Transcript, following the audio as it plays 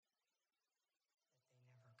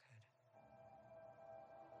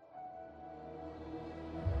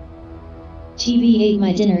TV Ate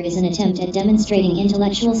My Dinner is an attempt at demonstrating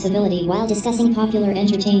intellectual civility while discussing popular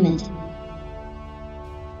entertainment.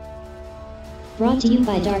 Brought to you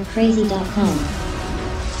by darkcrazy.com.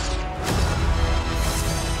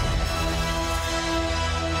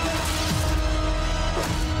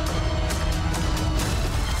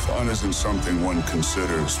 Fun isn't something one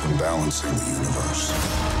considers when balancing the universe.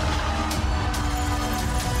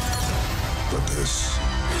 But this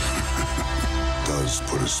does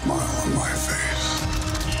put a smile on my face.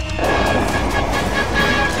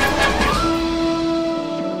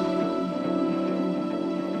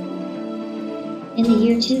 In the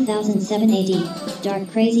year 2007 AD,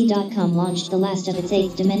 darkcrazy.com launched the last of its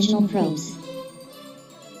 8th-dimensional probes.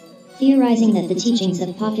 Theorizing that the teachings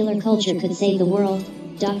of popular culture could save the world,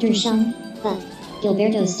 Dr. Sean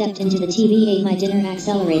Gilberto stepped into the TV Ate My Dinner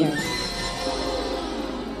accelerator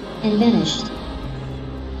and vanished.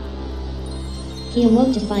 He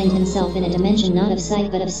awoke to find himself in a dimension not of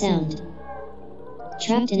sight but of sound,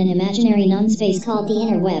 trapped in an imaginary non-space called the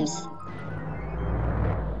interwebs.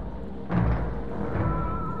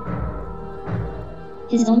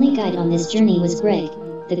 His only guide on this journey was Greg,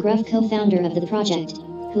 the gruff co-founder of the project,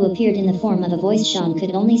 who appeared in the form of a voice Sean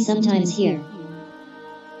could only sometimes hear.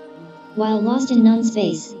 While lost in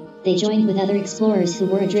non-space, they joined with other explorers who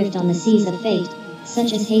were adrift on the seas of fate,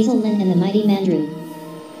 such as Hazel Lynn and the mighty Mandrew.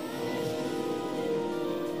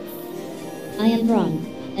 I am Braun,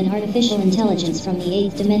 an artificial intelligence from the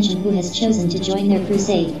 8th dimension who has chosen to join their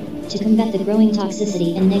crusade, to combat the growing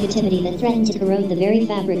toxicity and negativity that threaten to corrode the very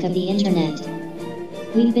fabric of the internet.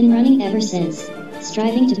 We've been running ever since,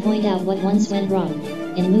 striving to point out what once went wrong,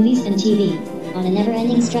 in movies and TV, on a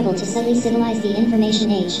never-ending struggle to subtly civilize the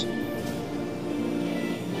information age.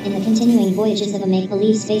 In the continuing voyages of a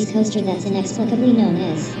make-believe space coaster that's inexplicably known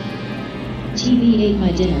as TV Ate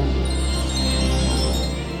My Dinner.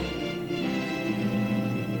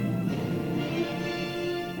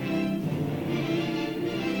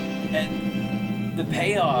 And the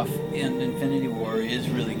payoff in Infinity War is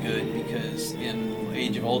really good because in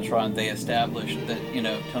Age of Ultron they established that,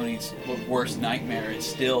 Tony's worst nightmare is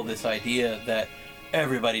still this idea that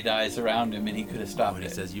everybody dies around him and he could have stopped when it.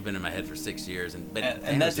 He says, you've been in my head for 6 years. And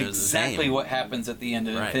that's exactly what happens at the end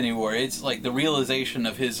of Infinity War. It's like the realization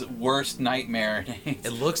of his worst nightmare.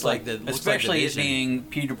 It looks like the especially it being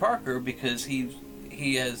Peter Parker because he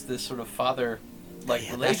has this sort of father-like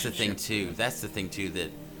relationship. That's the thing too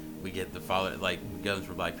that we get the father, like, goes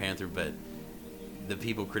for Black Panther, but the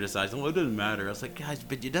people criticize, well, it doesn't matter. I was like, guys,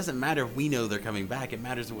 but it doesn't matter if we know they're coming back. It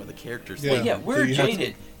matters what the characters think. Yeah, we're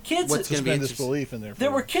jaded. Kids, what's going to be disbelief in there?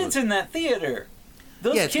 There were kids in that theater.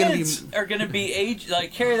 Those kids are going to be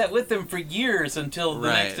carry that with them for years until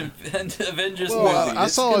the next Avengers movie. I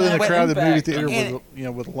saw it in a crowded movie theater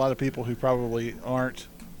with a lot of people who probably aren't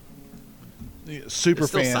super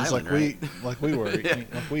fans like we were,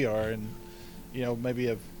 like we are, and maybe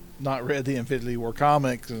have not read the Infinity War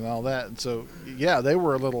comics and all that, and so they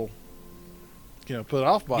were a little put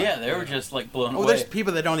off by it. Yeah, they were just blown away. Well, there's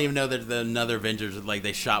people that don't even know that another Avengers,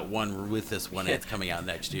 they shot one with this one and it's coming out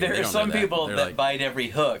next year. There are some people that bite every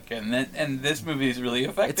hook, and this movie is really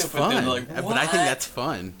effective. It's fun, but I think that's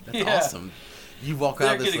fun. That's awesome. You walk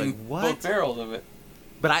out of this what? Both barrels of it.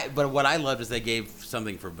 But what I loved is they gave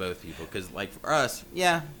something for both people, because for us,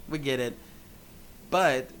 we get it.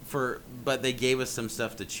 But they gave us some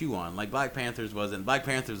stuff to chew on. Like Black Panthers wasn't. Black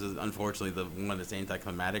Panthers is unfortunately the one that's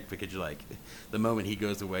anticlimactic, because you're the moment he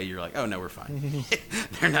goes away, you're like, oh no, we're fine.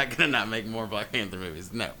 They're not gonna not make more Black Panther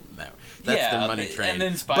movies. No. That's their money train. And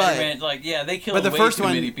then Spider-Man, they killed way too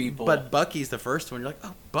many people. But Bucky's the first one. You're like,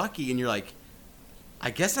 oh, Bucky, and you're like,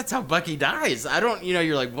 I guess that's how Bucky dies. I don't,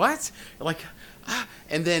 you're like, what? You're like,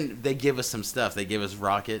 and then they give us some stuff. They give us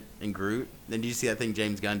Rocket and Groot. Then did you see that thing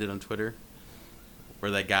James Gunn did on Twitter? Where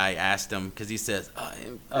that guy asked him, because he says,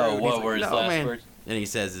 what were his last words? And he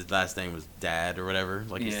says his last name was Dad or whatever.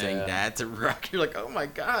 He's saying Dad to Rock. You're like, oh my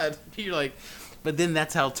God. You're like, but then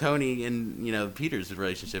that's how Tony and, Peter's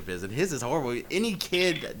relationship is. And his is horrible. Any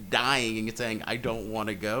kid dying and saying, I don't want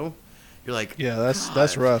to go, you're like, yeah,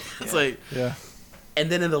 that's rough. It's yeah.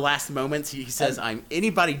 And then in the last moments, he says,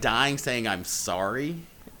 anybody dying saying I'm sorry.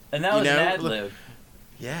 And that was Mad Lib.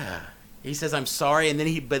 Yeah. He says, I'm sorry. And then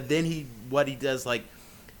what he does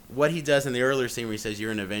in the earlier scene where he says,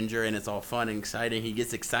 you're an Avenger, and it's all fun and exciting. He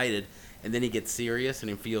gets excited, and then he gets serious,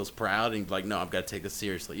 and he feels proud, and he's like, no, I've got to take this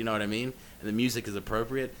seriously. You know what I mean? And the music is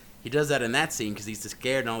appropriate. He does that in that scene because he's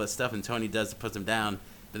scared and all that stuff, and Tony puts him down.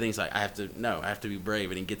 But then he's like, I have to be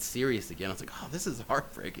brave, and he gets serious again. I was like, oh, this is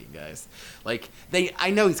heartbreaking, guys.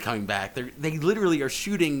 I know he's coming back. They literally are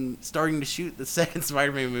starting to shoot the second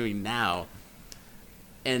Spider-Man movie now.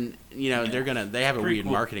 And they have a weird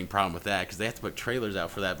marketing problem with that because they have to put trailers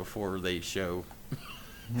out for that before they show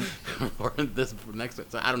or this next one.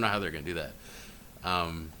 So I don't know how they're gonna do that.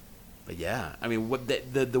 But yeah, I mean, what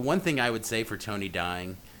the one thing I would say for Tony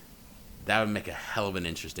dying, that would make a hell of an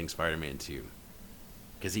interesting Spider-Man 2.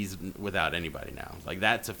 Because he's without anybody now. Like,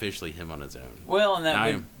 that's officially him on his own. Well, and that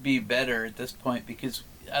would be better at this point because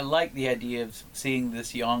I like the idea of seeing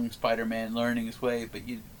this young Spider-Man learning his way, but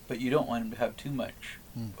you don't want him to have too much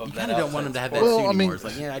of you that. kind of don't want him to have that suit anymore. It's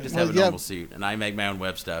like, I just have a normal suit, and I make my own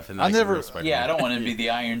web stuff. And I don't want him to be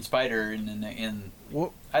the Iron Spider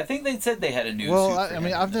I think they said they had a new suit. Well, I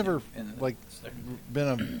mean, I've never been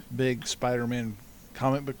a big Spider-Man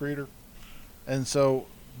comic book reader, and so...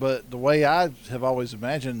 But the way I have always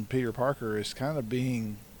imagined Peter Parker is kind of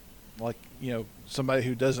being like, somebody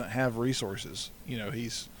who doesn't have resources.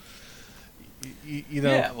 He's,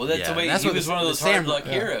 Yeah, well, that's the way he was one of those hard luck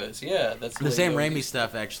heroes. Yeah, that's the Sam Raimi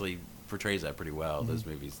stuff actually portrays that pretty well. Those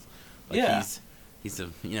movies. Like he's a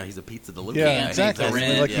pizza delivery. Yeah, exactly. All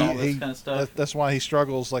this kind of stuff. That's why he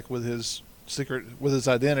struggles with his secret, with his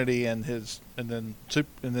identity and then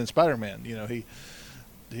Spider-Man.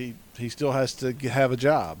 He still has to have a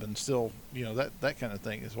job and still, that kind of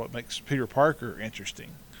thing is what makes Peter Parker interesting.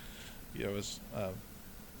 Whereas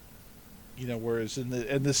in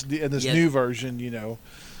this new version,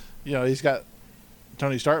 he's got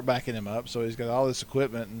Tony Stark backing him up, so he's got all this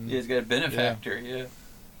equipment and he's got a benefactor.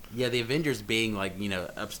 Yeah, the Avengers being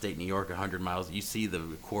upstate New York, 100 miles. You see the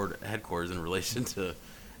headquarters in relation to.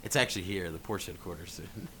 It's actually here, the Porsche headquarters.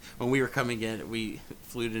 When we were coming in, we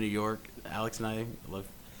flew to New York. Alex and I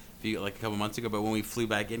a couple months ago, but when we flew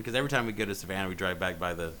back in, because every time we go to Savannah, we drive back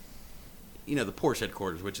by the Porsche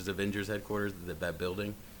headquarters, which is Avengers headquarters, that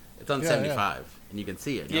building. It's on 75, and you can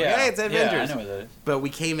see it. Hey, it's Avengers. Yeah, I know what that is. But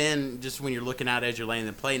we came in just when you're looking out as you're landing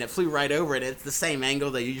the plane. It flew right over it. It's the same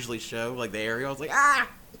angle they usually show, like the aerial. I was like,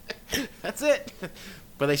 that's it.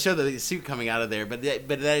 But they show the suit coming out of there. But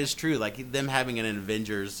that is true. Like, them having an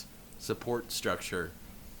Avengers support structure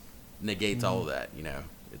negates all of that,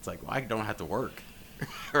 It's like, well, I don't have to work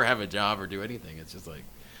or have a job or do anything. It's just like,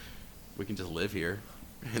 we can just live here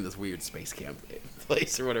in this weird space camp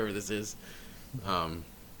place or whatever this is.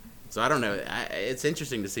 So I don't know. It's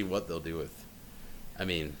interesting to see what they'll do with.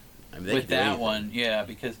 With that one,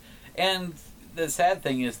 because and the sad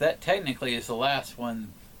thing is that technically is the last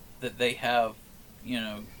one that they have,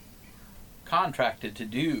 contracted to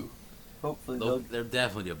do. Hopefully they'll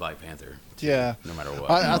definitely do a Black Panther. Too, yeah, no matter what.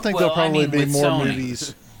 I think there'll probably be more Sony,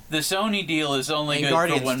 movies. The Sony deal is only good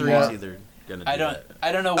Guardians for one 3 more. is either gonna do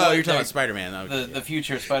I don't know what you're talking about Spider-Man. The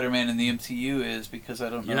future of Spider-Man in the MCU is because I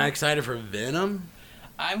don't know. You're not excited for Venom?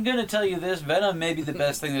 I'm going to tell you this. Venom may be the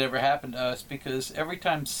best thing that ever happened to us because every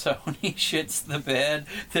time Sony shits the bed,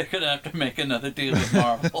 they're going to have to make another deal with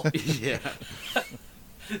Marvel. Yeah.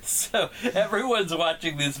 So everyone's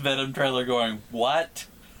watching this Venom trailer going, what?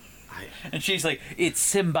 And she's like, it's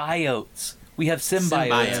symbiotes. We have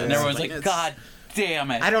symbiotes. And everyone's like, God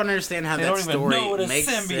damn it. I don't understand how that story makes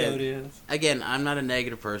sense. They don't even know what a symbiote is. Again, I'm not a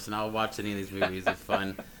negative person. I'll watch any of these movies. It's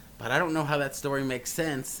fun. But I don't know how that story makes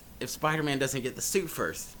sense if Spider-Man doesn't get the suit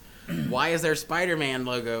first. Why is there a Spider-Man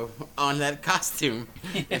logo on that costume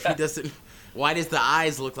if he doesn't... Why does the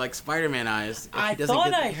eyes look like Spider-Man eyes? I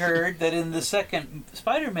thought I heard that in the second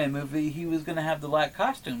Spider-Man movie he was going to have the black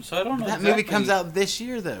costume, so I don't know that movie comes out this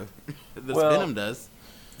year, though. Venom does.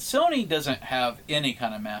 Sony doesn't have any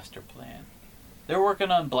kind of master plan. They're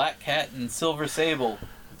working on Black Cat and Silver Sable.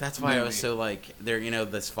 That's why I was so they're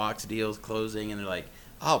this Fox deal's closing, and they're like,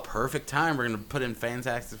 oh, perfect time. We're going to put in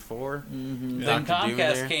Fantastic Four. Mm-hmm. Then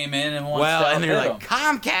Comcast came in and wanted to and they're like,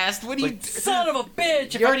 Comcast? What do you... son of a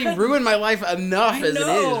bitch! You already ruined my life enough as it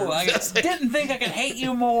is. I didn't think I could hate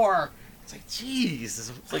you more. It's like, jeez.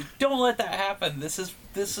 It's like, don't let that happen. This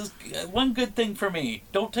is one good thing for me.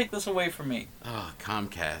 Don't take this away from me. Oh,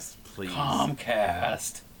 Comcast, please.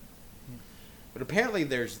 Comcast. But apparently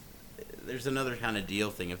there's another kind of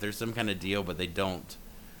deal thing. If there's some kind of deal, but they don't...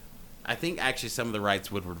 I think actually some of the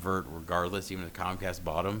rights would revert regardless, even if Comcast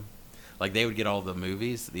bought them. Like, they would get all the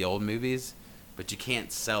movies, the old movies, but you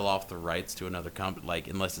can't sell off the rights to another company,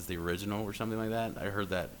 unless it's the original or something like that. I heard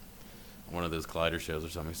that on one of those Collider shows or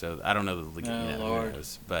something. So I don't know who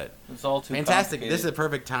knows, but it's all too fantastic. This is a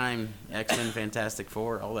perfect time. X-Men, Fantastic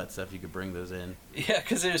Four, all that stuff. You could bring those in. Yeah,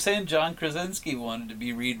 because they were saying John Krasinski wanted to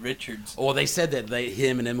be Reed Richards. Well, they said that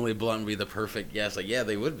him and Emily Blunt would be the perfect. Yeah, it's like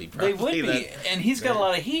they would be. Probably. They would be, and he's got a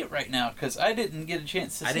lot of heat right now because I didn't get a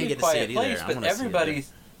chance to see A Quiet Place, but everybody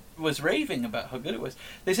was raving about how good it was.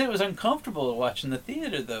 They said it was uncomfortable to watch in the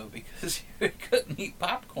theater though because you couldn't eat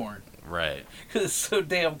popcorn. Right. Because it's so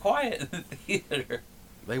damn quiet in the theater.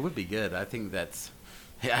 They would be good. I think that's.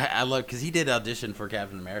 I love because he did audition for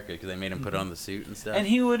Captain America because they made him put on the suit and stuff. And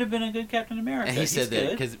he would have been a good Captain America. And he said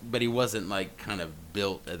that but he wasn't like kind of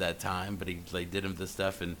built at that time. But he like did him this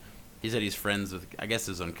stuff, and he said he's friends with. I guess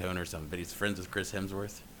it was on Conan or something. But he's friends with Chris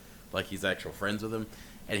Hemsworth, like he's actual friends with him.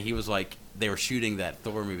 And he was like, they were shooting that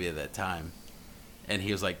Thor movie at that time, and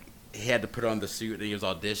he was like, he had to put on the suit and he was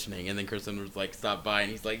auditioning, and then Chris Hemsworth like stopped by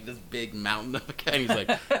and he's like this big mountain of a guy, and he's like,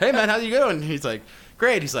 "Hey man, how you going?" And he's like,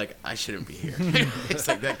 "Great." He's like, "I shouldn't be here." It's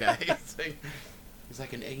like that guy. He's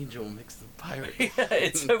like an angel mixed with pirate. Yeah,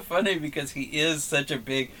 it's so funny because he is such a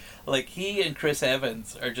big, like he and Chris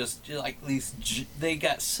Evans are just like these. They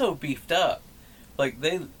got so beefed up, like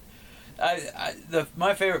they.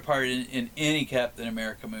 My favorite part in any Captain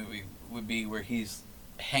America movie would be where he's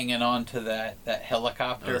hanging on to that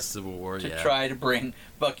helicopter Civil War, to try to bring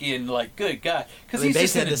Bucky in. Like, good God, because they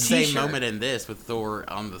said the same moment in this with Thor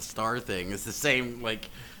on the star thing. It's the same. Like,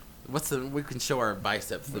 we can show our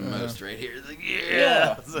biceps the most right here. It's like,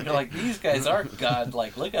 yeah. Like these guys are God.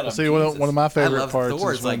 Like, look at them. See, one of my favorite parts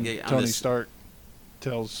Thor, is when Tony Stark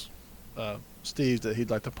tells Steve that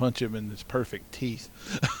he'd like to punch him in his perfect teeth.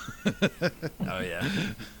 Oh yeah.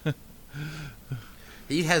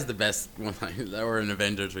 He has the best one line, or in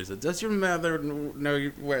Avengers where he said, "Does your mother know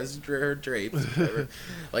you wears her drapes?"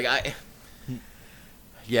 Like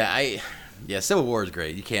Civil War is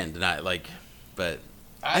great. You can't deny it. Like, but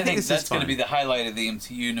I think that's going to be the highlight of the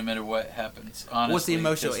MCU, no matter what happens. Honestly, what's the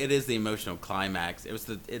emotional? It is the emotional climax. It's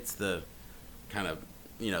the kind of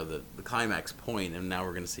the climax point, and now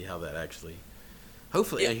we're going to see how that actually.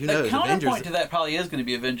 Hopefully, who knows? The counterpoint to that probably is going to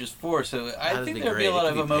be Avengers 4, so I think there'll be a lot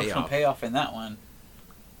of emotional payoff in that one.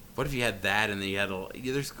 What if you had that, and then you had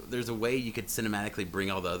there's a way you could cinematically bring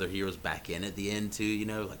all the other heroes back in at the end too,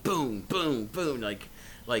 like boom, boom, boom,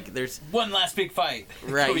 like there's one last big fight.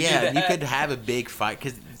 Right? Yeah, you could have a big fight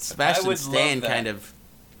because Sebastian Stan kind of.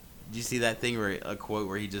 Did you see that thing where a quote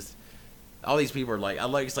where he just. All these people are like,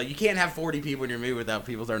 it's like you can't have 40 people in your movie without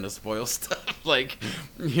people starting to spoil stuff. Like,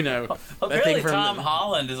 Well, apparently Tom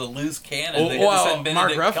Holland is a loose cannon.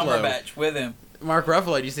 Mark Ruffalo. Cumberbatch with him. Mark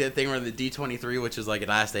Ruffalo, did you see that thing where the D23, which is like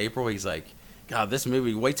last April, he's like, God, this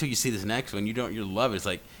movie, wait till you see this next one. You'll love it. It's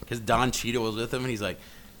like, because Don Cheadle was with him, and he's like,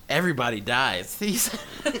 everybody dies.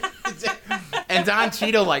 And Don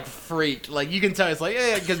Cheadle, like, freaked. Like, you can tell, it's like,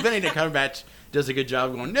 yeah, because Benedict Cumberbatch does a good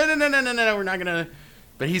job going, no, we're not going to.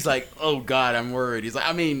 But he's like, oh God, I'm worried. He's like,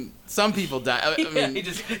 I mean, some people die. I mean, he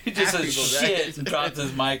just says shit and drops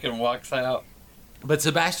his mic and walks out. But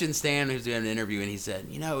Sebastian Stan, who's doing an interview, and he said,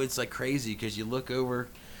 it's like crazy because you look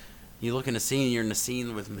in a scene, you're in a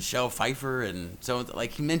scene with Michelle Pfeiffer, and so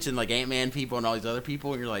like he mentioned like Ant-Man people and all these other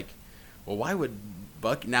people, and you're like, well, why would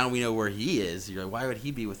Buck? Now we know where he is. You're like, why would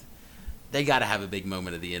he be with? They got to have a big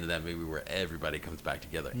moment at the end of that movie where everybody comes back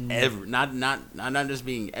together. Not just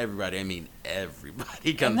being everybody. I mean,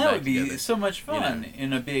 everybody comes back together. And that would be so much fun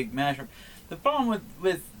in a big mashup. The problem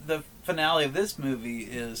with the finale of this movie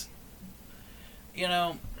is, you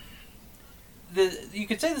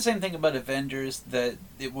could say the same thing about Avengers, that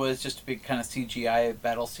it was just a big kind of CGI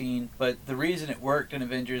battle scene. But the reason it worked in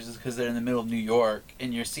Avengers is because they're in the middle of New York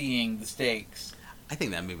and you're seeing the stakes. I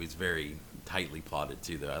think that movie's very tightly plotted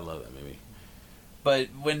too, though. I love that movie. But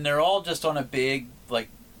when they're all just on a big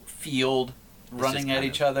field running at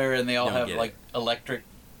each other, and they all have electric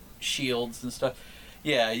shields and stuff,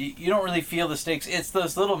 you don't really feel the stakes. It's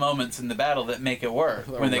those little moments in the battle that make it work.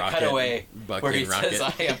 When they cut away, where he says,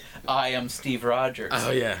 "I am Steve Rogers."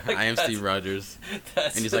 Oh yeah, I am Steve Rogers.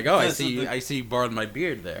 And he's like, "Oh, I see you borrowed my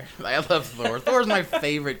beard there." I love Thor. Thor's my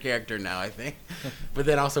favorite character now, I think. But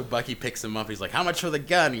then also Bucky picks him up. He's like, "How much for the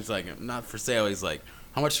gun?" He's like, "Not for sale." He's like,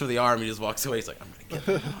 "How much for the arm?" He just walks away. He's like, I'm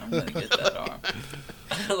gonna get that arm.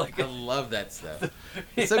 I love that stuff.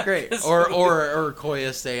 It's so great. Or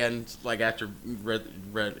Okoye saying, like, after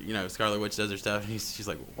Scarlet Witch does her stuff, and she's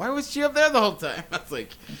like, "Why was she up there the whole time?" I was like,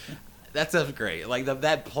 that stuff's great. Like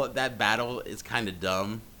that battle is kind of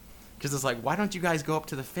dumb, because it's like, why don't you guys go up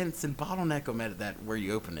to the fence and bottleneck them at that where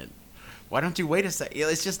you open it? Why don't you wait a second?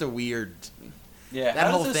 It's just a weird. Yeah,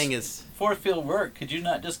 that whole thing is force field work. Could you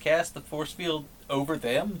not just cast the force field over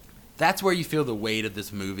them? That's where you feel the weight of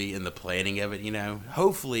this movie and the planning of it,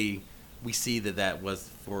 Hopefully we see that was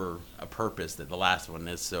for a purpose, that the last one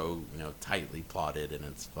is so, tightly plotted and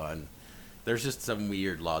it's fun. There's just some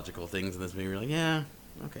weird logical things in this movie. You're like, yeah,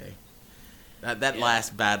 okay. That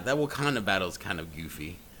last battle, that Wakanda battle is kind of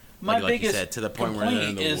goofy. My like biggest you said, to the point where they're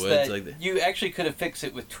in the is woods. That you actually could have fixed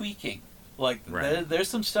it with tweaking. There's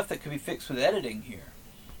some stuff that could be fixed with editing here.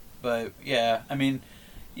 But, yeah, I mean,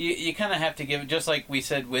 you kind of have to give it, just like we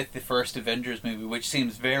said with the first Avengers movie, which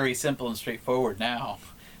seems very simple and straightforward now.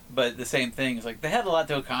 But the same thing is like they had a lot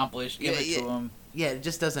to accomplish. Give it to them. Yeah, it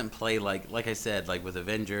just doesn't play like I said, like with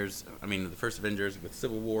Avengers. I mean, the first Avengers with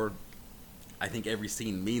Civil War. I think every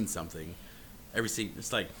scene means something. Every scene,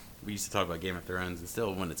 it's like we used to talk about Game of Thrones, and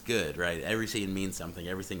still when it's good, right? Every scene means something.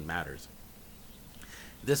 Everything matters.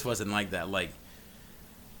 This wasn't like that. Like,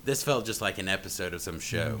 this felt just like an episode of some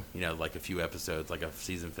show. You know, like a few episodes, like a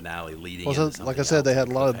season finale leading. Well, so, like I said, they had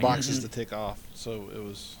a lot of boxes to tick off, so it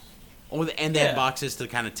was. Oh, and they had boxes to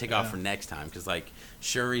kind of tick off for next time, because like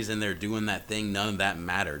Shuri's in there doing that thing. None of that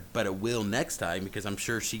mattered, but it will next time, because I'm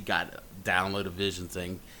sure she got download a Vision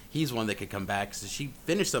thing. He's one that could come back. So she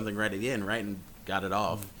finished something right at the end, right, and got it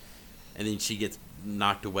off. And then she gets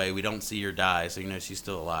knocked away. We don't see her die, so you know she's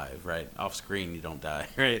still alive, right? Off screen, you don't die,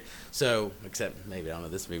 right? So, except maybe, I don't know,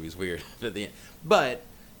 this movie's weird at the end. But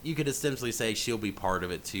you could essentially say she'll be part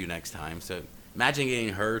of it too next time. So imagine getting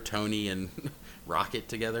her, Tony, and Rocket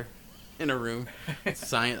together in a room.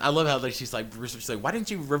 Science. I love how she's like, why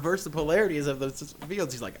didn't you reverse the polarities of those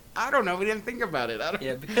fields? He's like, I don't know. We didn't think about it.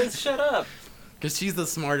 Yeah, because shut up. Because she's the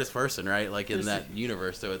smartest person, right? Like in that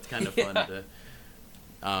universe, so it's kind of fun to.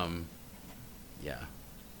 Yeah.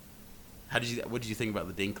 What did you think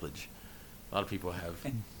about the Dinklage? A lot of people have.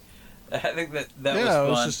 I think that was fun. Yeah, it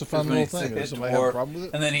was just a fun little thing. Does somebody have a problem with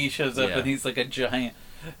it? And then he shows up and he's like a giant.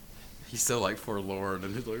 He's so like forlorn,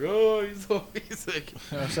 and he's like, oh, he's so sick.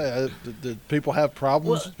 I say, did people have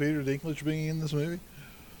problems with Peter Dinklage being in this movie?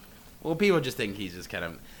 Well, people just think he's just kind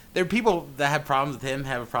of. There are people that have problems with him,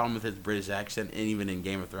 have a problem with his British accent, and even in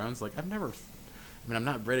Game of Thrones. Like, I'm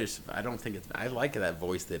not British. I don't think it's. I like that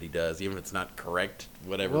voice that he does, even if it's not correct,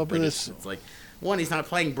 whatever. Well, British. It's like, one, he's not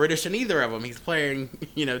playing British in either of them. He's playing,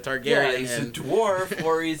 Targaryen. Yeah, he's a dwarf,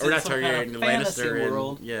 or he's in some kind of fantasy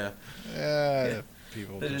world. Yeah.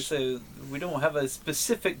 People we don't have a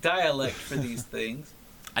specific dialect for these things.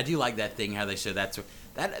 I do like that thing, how they show that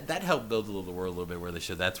helped build the world a little bit, where they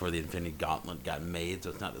show that's where the Infinity Gauntlet got made,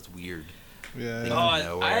 so it's not this weird thing out of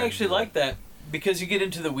nowhere. I actually like that, because you get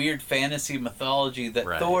into the weird fantasy mythology that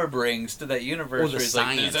Thor brings to that universe. Or the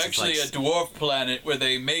science. Like, there's actually a dwarf planet where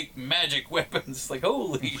they make magic weapons. It's like,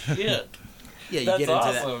 holy shit. Yeah, you that's get into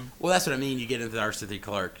awesome. that. Well, that's what I mean. You get into the Arthur C.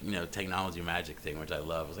 Clarke, technology magic thing, which I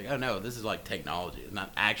love. I was like, oh no, this is like technology. It's not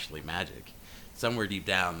actually magic. Somewhere deep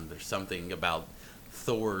down, there's something about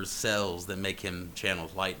Thor's cells that make him channel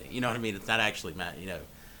lightning. You know what I mean? It's not actually but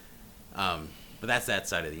that's that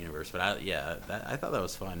side of the universe. But I thought that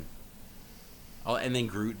was fun. Oh, and then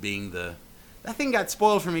Groot being that thing got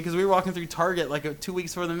spoiled for me, because we were walking through Target like 2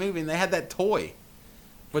 weeks before the movie, and they had that toy,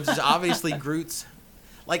 which is obviously Groot's.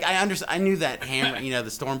 Like, I knew that hammer, the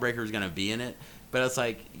Stormbreaker was going to be in it, but it's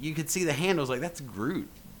like, you could see the handles, like, that's Groot,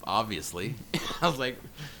 obviously. I was like,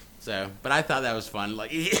 but I thought that was fun.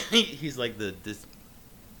 Like, he's like the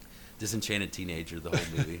disenchanted teenager the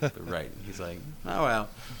whole movie. But right, he's like, oh, well,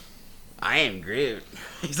 I am Groot.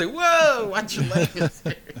 He's like, whoa, watch your legs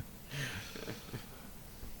here.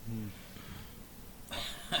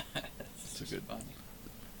 That's a good one.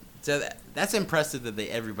 So that's impressive that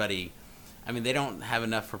everybody... I mean, they don't have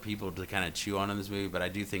enough for people to kind of chew on in this movie, but I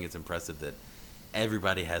do think it's impressive that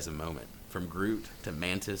everybody has a moment. From Groot to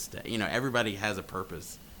Mantis to, everybody has a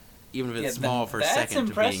purpose. Even if it's small for a second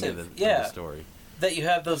to being in the story. That you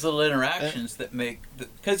have those little interactions that make...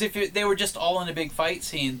 Because if they were just all in a big fight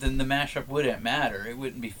scene, then the mashup wouldn't matter. It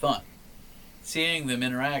wouldn't be fun. Seeing them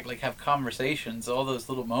interact, like have conversations, all those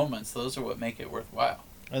little moments, those are what make it worthwhile.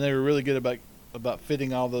 And they were really good about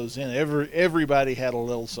fitting all those in. Everybody had a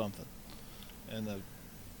little something. And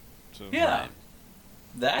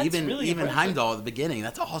that's really even impressive. Heimdall at the beginning.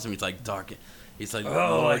 That's awesome. He's like dark. He's like,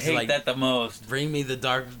 I hate that the most. Bring me the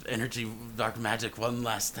dark energy, dark magic one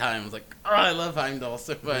last time. I was like, I love Heimdall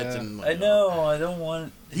so much. Yeah. And I know. I don't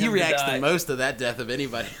want. He reacts the most to that death of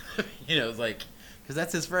anybody. It's like, because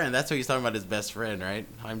that's his friend. That's what he's talking about, his best friend, right?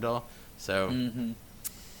 Heimdall. So. Mm-hmm.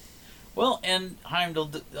 Well, and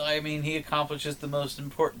Heimdall. He accomplishes the most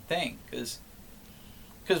important thing, because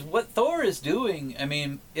what Thor is doing,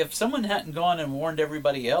 if someone hadn't gone and warned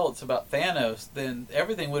everybody else about Thanos, then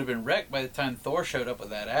everything would have been wrecked by the time Thor showed up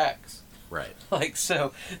with that axe. Right. Like,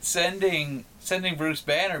 so sending Bruce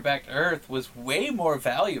Banner back to Earth was way more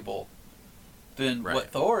valuable than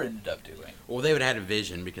what Thor ended up doing. Well, they would have had a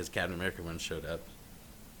vision because Captain America once showed up.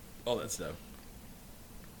 All that stuff.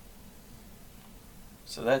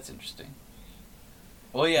 So that's interesting.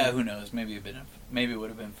 Well, yeah, who knows? Maybe it would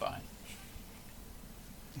have been fine.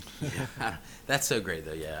 Yeah, that's so great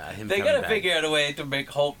though. Yeah, they gotta figure out a way to make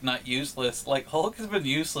Hulk not useless. Like, Hulk has been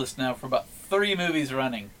useless now for about 3 movies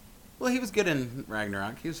running. Well, he was good in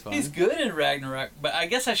Ragnarok. He was fun. He's good in Ragnarok, but I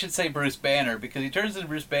guess I should say Bruce Banner, because he turns into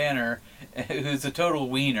Bruce Banner, who's a total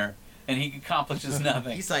wiener, and he accomplishes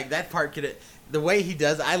nothing. He's like, that part could have... The way he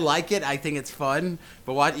does, I like it. I think it's fun.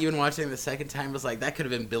 But even watching it the second time, was like, that could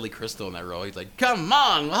have been Billy Crystal in that role. He's like, come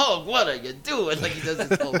on, Hulk, what are you doing? Like, he does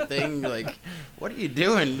this whole thing. Like, what are you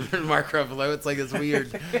doing, Mark Ruffalo? It's like this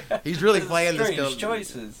weird... He's really playing this... Strange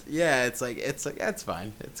choices. Yeah, it's like, it's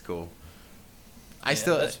fine. It's cool. They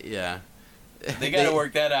got to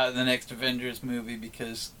work that out in the next Avengers movie,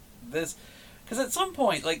 because at some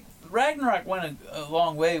point, like, Ragnarok went a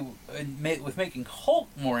long way with making Hulk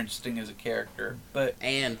more interesting as a character,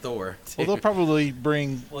 and Thor too. Well, they'll probably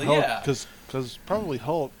bring Hulk, yeah, because probably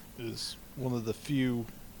Hulk is one of the few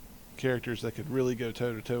characters that could really go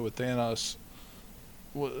toe to toe with Thanos.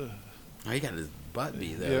 He got his butt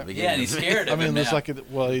beat though. Yeah, and he's scared of him now.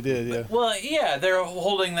 He did, yeah. Well, yeah, they're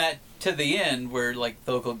holding that to the end where, like,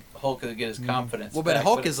 Hulk will get his confidence. Well, but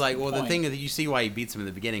Hulk is like, the thing is, you see why he beats him in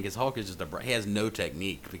the beginning, because Hulk is just he has no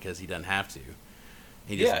technique because he doesn't have to.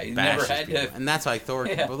 He just he bashes never had people. to. And that's why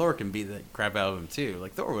Thor can beat the crap out of him too.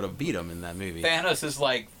 Like, Thor would have beat him in that movie. Thanos is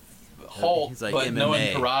like Hulk, he's like but MMA.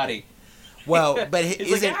 knowing karate. Well, but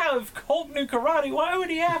he's like, if Hulk knew karate, why would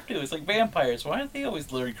he have to? It's like vampires. Why don't they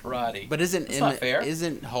always learn karate? But It's not fair.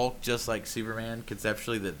 Isn't Hulk just like Superman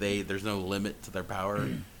conceptually, that there's no limit to their power,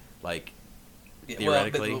 like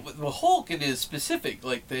theoretically? Well, Hulk, it is specific.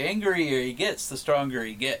 Like, the angrier he gets, the stronger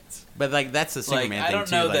he gets. But like, that's the Superman thing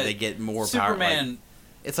too. Like, they get more power. Like,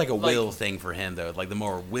 it's like a will thing for him though. Like, the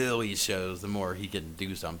more will he shows, the more he can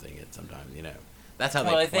do something. Sometimes, That's how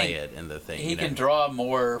they play it in the thing. He can draw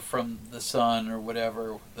more from the sun or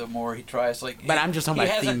whatever. The more he tries, like. But I'm just talking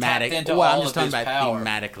about thematic. I'm just talking about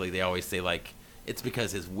thematically. They always say, like, it's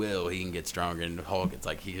because his will he can get stronger, and Hulk, it's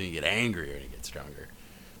like he can get angrier and he gets stronger.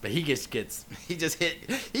 But he gets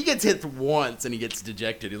hit once and he gets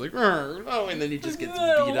dejected. He's like, oh, and then he just gets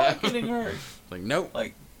beat up. Getting hurt. Like, nope,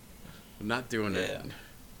 like, I'm not doing it.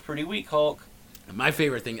 Pretty weak Hulk. My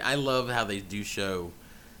favorite thing, I love how they do show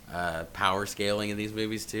power scaling in these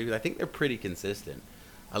movies too. I think they're pretty consistent.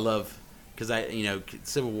 I love, because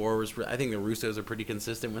Civil War was, I think the Russos are pretty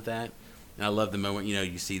consistent with that. And I love the moment,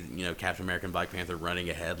 you see, Captain America and Black Panther running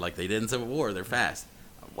ahead like they did in Civil War. They're fast.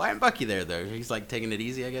 Why isn't Bucky there though? He's like taking it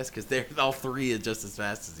easy, I guess, because they're all three is just as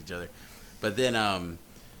fast as each other. But then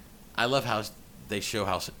I love how they show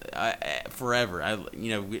how forever.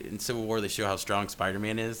 In Civil War they show how strong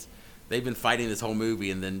Spider-Man is. They've been fighting this whole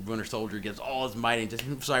movie, and then Winter Soldier gets all his might, and just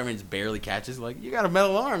Spider-Man just barely catches. Like, you got a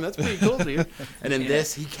metal arm, that's pretty cool, dude. And then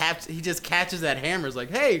this, he just catches that hammer. It's like,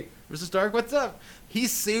 hey, Mr. Stark, what's up?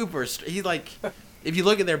 He's super. He's like, if you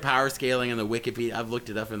look at their power scaling in the Wikipedia, I've looked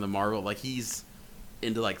it up in the Marvel. Like, he's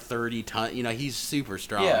into like 30 tons. He's super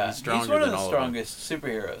strong. Yeah, he's stronger he's one of than the all strongest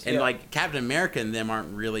superheroes. And like Captain America and them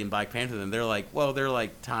aren't really in Black Panther. Then they're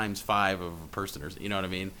like times 5 of a person, or you know what I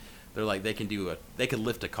mean? They're like, they can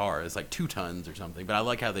lift a car. It's like 2 tons or something. But I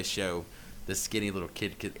like how they show this skinny little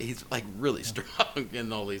kid. He's like really strong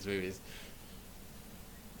in all these movies.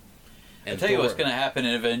 And I'll tell you what's going to happen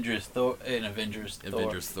in Avengers Thor. In Avengers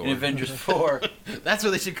 4. That's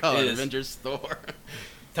what they should call it, Avengers Thor.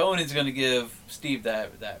 Tony's going to give Steve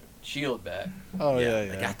that shield back. Oh, yeah.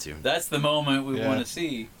 They got to. That's the moment we want to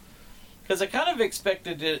see. Because I kind of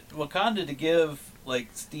expected Wakanda to give, like,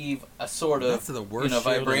 Steve a sort of, that's the worst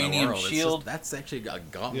vibranium shield. That's actually a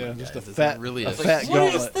gauntlet. Yeah, just guys. a fat gauntlet.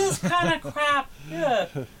 What is this kind of crap? Yeah.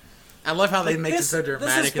 I love how they make it so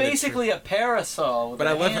dramatic. This is basically a parasol with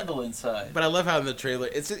a handle inside. But I love how in the trailer,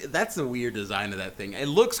 that's the weird design of that thing. It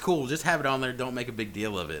looks cool. Just have it on there. Don't make a big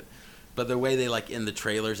deal of it. But the way they, like, in the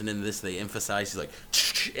trailers and in this, they emphasize, he's like,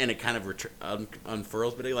 and it kind of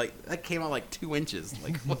unfurls. But that came out like 2 inches.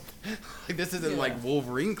 Like, what? Like, this isn't like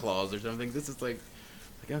Wolverine claws or something. This is like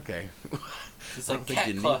okay. It's like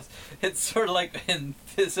cat claws. It's sort of like in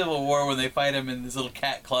Civil War when they fight him and these little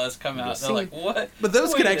cat claws come out. They're like, what? But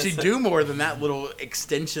those could actually do more than that little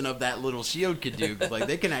extension of that little shield could do. Cause, like,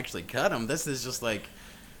 they can actually cut them. This is just like,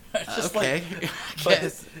 okay.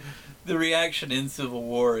 But the reaction in Civil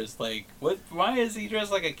War is like, what? Why is he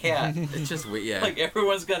dressed like a cat? It's just weird, yeah. Like,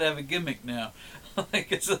 everyone's got to have a gimmick now.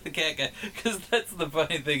 Like, it's the cat guy. Because that's the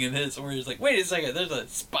funny thing in this, where he's like, wait a second, there's a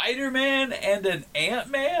Spider-Man and an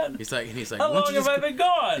Ant-Man? He's like, how long have I been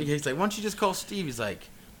gone? He's like, why don't you just call Steve? He's like,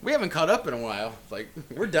 we haven't caught up in a while. Like,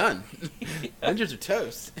 we're done. Avengers are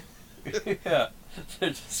toast. Yeah.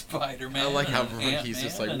 There's a Spider-Man. I like how he's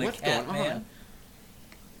just like, what's going on?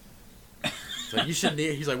 It's like, you should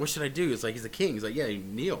kneel. He's like, what should I do? It's like, he's a king. He's like, yeah,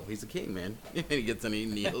 kneel. He's a king, man. And he gets in and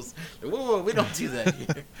he kneels. Like, whoa, we don't do that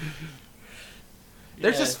here.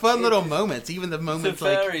 There's just fun little moments, even the moments it's a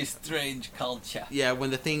very strange culture. Yeah, when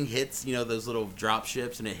the thing hits, those little drop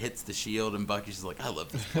ships and it hits the shield, and Bucky's just like, I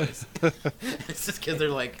love this place. It's just because they're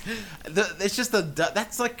like, it's just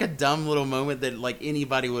that's like a dumb little moment that like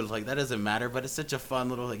anybody would like. That doesn't matter, but it's such a fun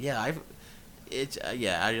little like. Yeah, I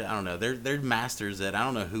don't know. They're masters at. I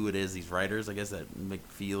don't know who it is. These writers, I guess that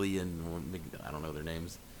McFeely and I don't know their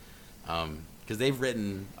names, because they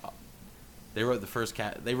wrote the first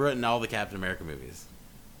They've written all the Captain America movies,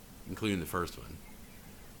 including the first one.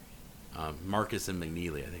 Marcus and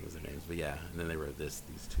McNeely, I think was their names. But yeah, and then they wrote these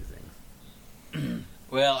two things.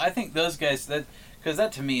 Well, I think those guys, because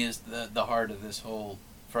that to me is the heart of this whole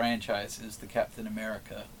franchise, is the Captain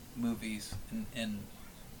America movies and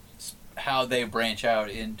how they branch out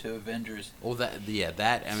into Avengers. Well,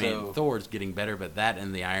 I mean, Thor's getting better, but that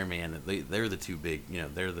and the Iron Man, they're the two big,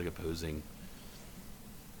 they're the opposing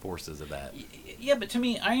forces of that. Yeah, but to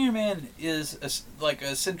me, Iron Man is a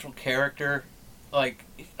central character. Like,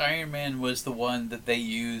 Iron Man was the one that they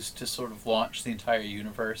used to sort of launch the entire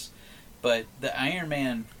universe. But the Iron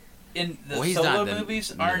Man in the solo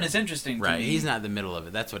movies aren't as interesting to me. Right, he's not in the middle of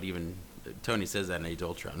it. That's what even Tony says that in Age of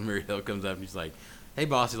Ultron. Mary Hill comes up and he's like, hey,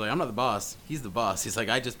 boss. He's like, I'm not the boss. He's the boss. He's like,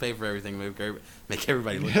 I just pay for everything, make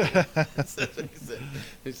everybody look good. That's what he said.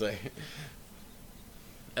 He's like...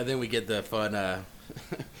 And then we get the fun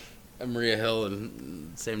Maria Hill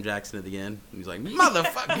and Sam Jackson at the end. He's like,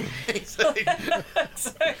 motherfucker!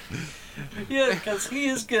 Yeah, because he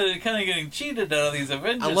is kind of getting cheated out of these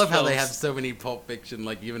Avengers I love how they films. have so many Pulp Fiction,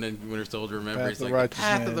 like even in Winter Soldier, remember? Path It's of like, the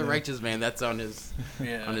Path Righteous of the Man, Righteous Man. That's on his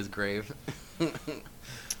Yeah. on his grave.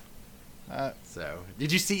 So,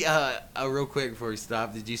 did you see, real quick before we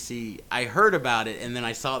stop, did you see, I heard about it, and then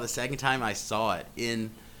I saw it the second time I saw it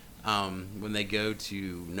in, when they go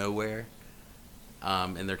to Nowhere,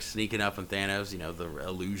 and they're sneaking up on Thanos, the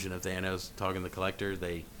illusion of Thanos talking to the Collector,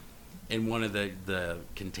 in one of the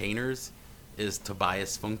containers is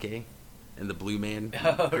Tobias Funke and the Blue Man.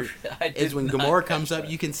 Is when Gamora comes up,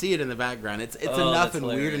 you can see it in the background. It's enough and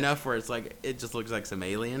weird enough where it's like, it just looks like some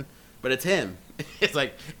alien. But it's him. It's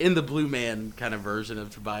like in the Blue Man kind of version of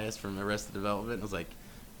Tobias from Arrested Development. I was like,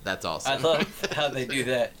 that's awesome. I love how they do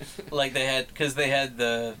that. Like they had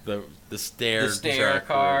the stair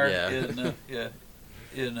car. Yeah.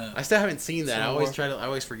 I still haven't seen that. I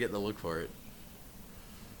always forget to look for it.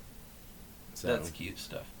 So that's cute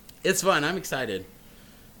stuff. It's fun. I'm excited.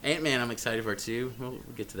 Ant-Man, I'm excited for too. We'll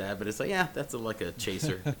get to that, but it's like, yeah, that's like a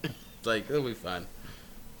chaser. It's like, it'll be fun.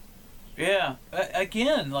 Yeah.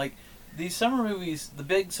 Again, like these summer movies, the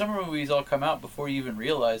big summer movies all come out before you even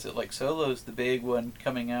realize it. Like Solo's the big one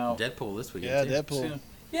coming out. Deadpool this weekend. Yeah, too. Deadpool. Soon.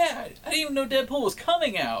 Yeah, I didn't even know Deadpool was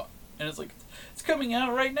coming out, and it's like it's coming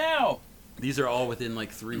out right now. These are all within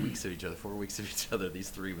like 3 weeks of each other, 4 weeks of each other. These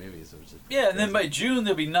 3 movies. Yeah, and then by June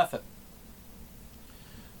there'll be nothing.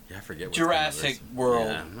 Yeah, I forget. What's Jurassic World.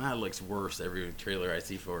 Yeah, that looks worse every trailer I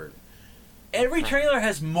see for it. Every trailer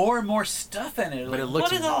has more and more stuff in it. But like, it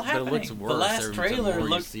looks, what is all happening? But it looks worse. The last trailer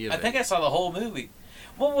looked. I think I saw the whole movie.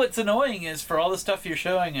 Well, what's annoying is for all the stuff you're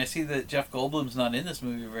showing, I see that Jeff Goldblum's not in this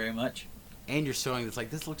movie very much. And you're showing this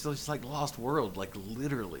this looks just like Lost World, like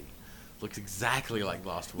literally, looks exactly like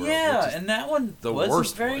Lost World. Yeah, and that one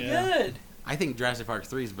wasn't very good. I think Jurassic Park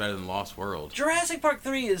 3 is better than Lost World. Jurassic Park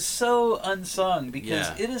 3 is so unsung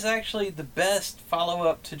because it is actually the best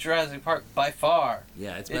follow-up to Jurassic Park by far.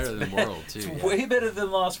 Yeah, it's better than World, too. It's way better than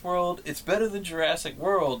Lost World. It's better than Jurassic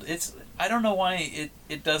World. I don't know why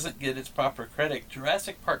it doesn't get its proper credit.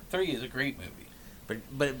 Jurassic Park 3 is a great movie.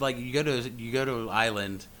 But like you go to an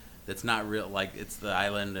island that's not real, like it's the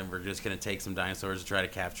island and we're just going to take some dinosaurs and try to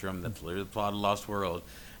capture them. That's literally the plot of Lost World.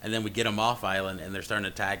 And then we get them off island, and they're starting to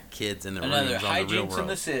attack kids in the rooms on the real world. Hijinks in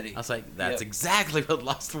the city. I was like, that's exactly what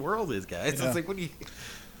Lost World is, guys. Yeah. It's like, what do you...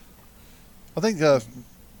 I think...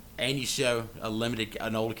 and you show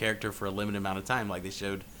an old character for a limited amount of time, like they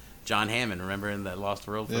showed John Hammond, remember, in that Lost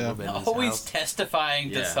World for a little bit in his Always house? testifying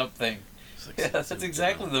to something. Like, yeah, that's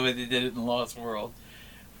exactly the way they did it in Lost World,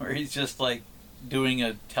 where he's just, like, doing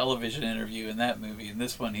a television interview in that movie. In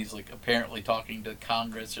this one, he's, like, apparently talking to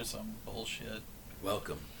Congress or some bullshit.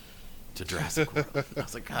 Welcome to Jurassic World. I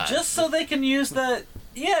was like, God. Just so they can use that.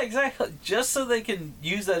 Yeah, exactly. Just so they can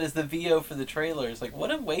use that as the VO for the trailers. Like,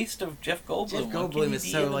 what a waste of Jeff Goldblum. Jeff Goldblum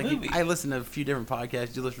is so like. I listen to a few different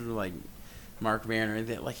podcasts. You listen to like Mark Maron or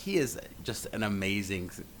anything. Like, he is just an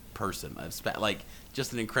amazing person. Like,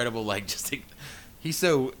 just an incredible. Like, just he's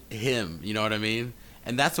so him. You know what I mean?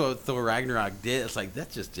 And that's what Thor Ragnarok did. It's like,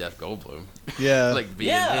 that's just Jeff Goldblum. Yeah. Like being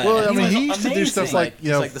him. Well, I mean, he used to do stuff like, you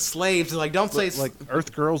know, like the slaves. Like, don't say like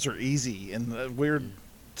Earth Girls Are Easy and weird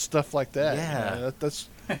stuff like that. Yeah. You know, that's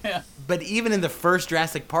But even in the first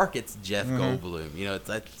Jurassic Park, it's Jeff Goldblum. You know, it's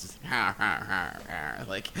just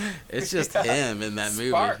like it's just him in that movie.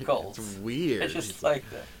 Sparkles. It's weird. It's just like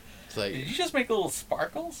that. It's like, did you just make little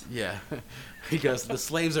sparkles? Yeah. He goes, the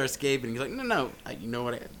slaves are escaping. He's like, no, you know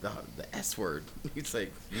what? The S word. He's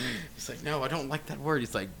like, no, I don't like that word.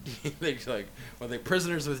 He's like, well, they're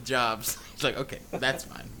prisoners with jobs. He's like, okay, that's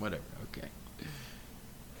fine, whatever, okay.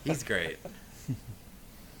 He's great.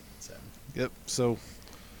 So. Yep. So.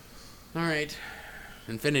 All right,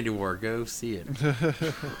 Infinity War. Go see it.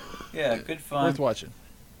 Yeah, good fun. Worth watching.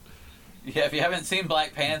 Yeah, if you haven't seen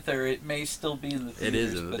Black Panther, it may still be in the theaters. It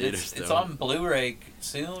is in the theaters still. It's on Blu-ray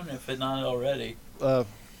soon, if it's not already.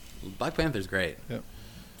 Black Panther's great. Yep.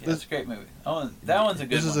 Yeah, it's a great movie. Oh, that one's a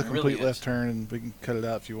good one. This is a complete really left turn, and we can cut it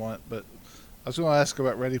out if you want. But I was going to ask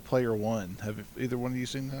about Ready Player One. Have either one of you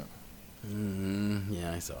seen that?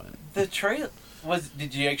 Yeah, I saw it. The trailer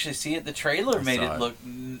did you actually see it? The trailer made it look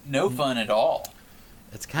no fun at all.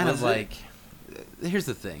 It's kind of like, here's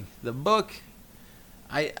the thing. The book,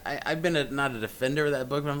 I've been not a defender of that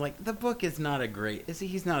book, but I'm like, the book is not a great,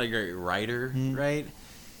 he's not a great writer, right?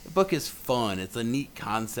 The book is fun. It's a neat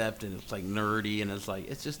concept, and it's like nerdy, and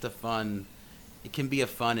it's just it can be a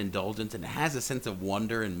fun indulgence, and it has a sense of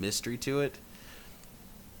wonder and mystery to it.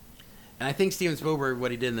 And I think Steven Spielberg,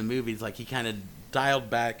 what he did in the movie, is like he kind of dialed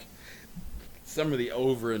back some of the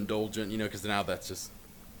overindulgent, because now that's just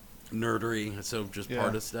nerdery, it's so just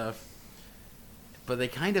part of stuff. But they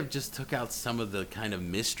kind of just took out some of the kind of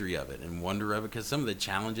mystery of it and wonder of it, because some of the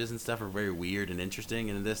challenges and stuff are very weird and interesting,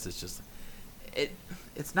 and this is just,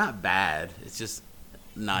 it's not bad, it's just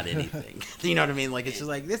not anything. You know what I mean? Like, it's just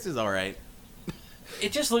like, this is all right.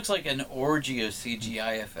 It just looks like an orgy of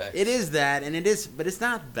CGI effects. It is that, and it is, but it's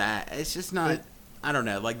not bad. It's just not. I don't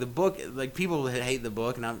know. Like the book, like people hate the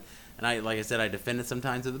book, and I like I said, I defend it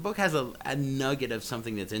sometimes. So the book has a nugget of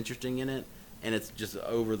something that's interesting in it, and it's just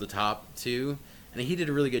over the top too. And he did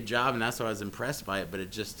a really good job, and that's why I was impressed by it. But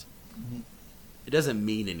it just, it doesn't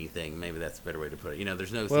mean anything. Maybe that's a better way to put it.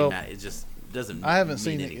 There's no theme. It just doesn't. I haven't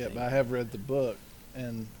seen anything. it yet, but I have read the book,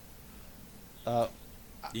 and I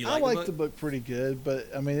like the book pretty good. But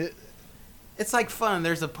I mean, it's like fun.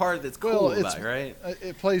 There's a part that's cool about it, right?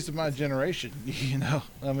 It plays to my generation,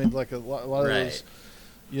 I mean, like a lot of those,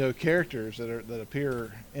 characters that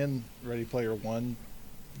appear in Ready Player One,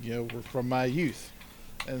 were from my youth,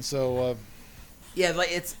 and so. Yeah,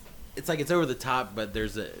 like it's like it's over the top, but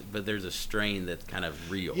there's a strain that's kind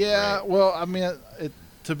of real. Yeah, right? well, I mean,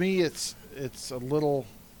 to me, it's a little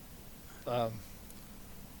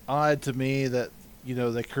odd to me that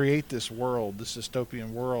they create this world, this dystopian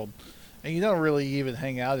world, and you don't really even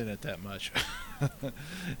hang out in it that much.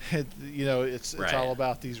 It's all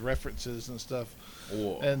about these references and stuff,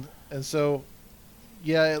 and so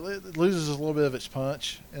it loses a little bit of its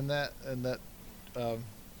punch in that.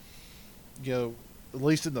 At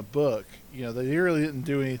least in the book, they really didn't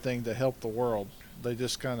do anything to help the world. They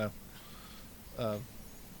just kind of,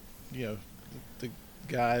 the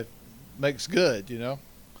guy makes good,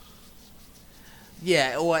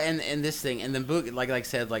 Yeah, well, and this thing, and the book, like I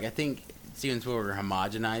said, I think Steven Spielberg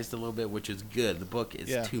homogenized a little bit, which is good. The book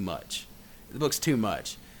is too much. The book's too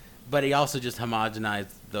much. But he also just homogenized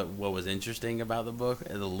what was interesting about the book,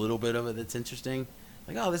 and a little bit of it that's interesting.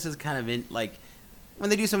 Like, oh, this is kind of when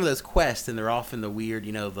they do some of those quests and they're off in the weird,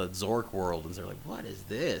 the Zork world, and they're like, what is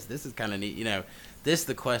this? This is kind of neat.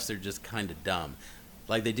 The quests are just kind of dumb.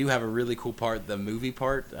 Like, they do have a really cool part, the movie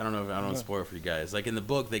part. I don't want to spoil it for you guys. Like, in the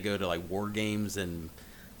book, they go to, like, War Games and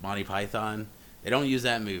Monty Python. They don't use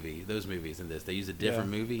those movies in this. They use a different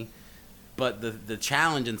movie. But the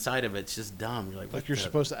challenge inside of it's just dumb. You're like, you're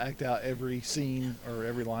supposed to act out every scene or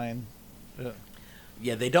every line.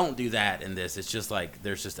 Yeah, they don't do that in this. It's just like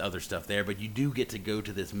there's just other stuff there, but you do get to go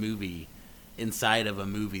to this movie inside of a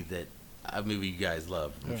movie you guys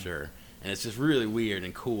love, I'm sure. And it's just really weird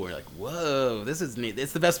and cool. You're like, whoa, this is neat.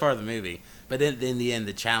 It's the best part of the movie. But then in the end,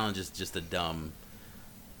 the challenge is just a dumb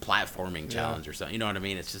platforming challenge or something. You know what I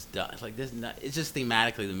mean? It's just dumb. It's like this. It's just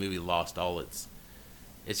thematically the movie lost all its.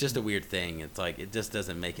 It's just a weird thing. It's like it just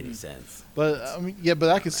doesn't make any sense. But I mean, but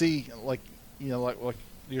I can see like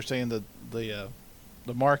you're saying the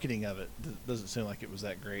marketing of it doesn't seem like it was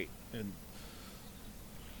that great, and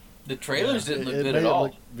the trailers didn't look good made at all. It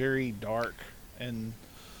look very dark, and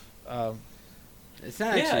it's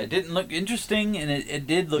not. Actually, it didn't look interesting, and it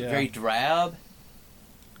did look very drab.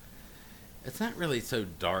 It's not really so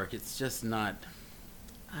dark. It's just not.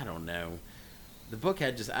 I don't know. The book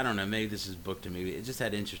had I don't know. Maybe this is book to movie. It just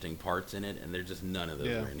had interesting parts in it, and there's just none of those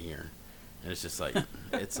were in here. And it's just like,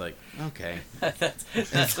 okay.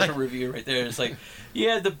 that's like a review right there. It's like,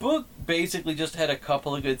 yeah, the book basically just had a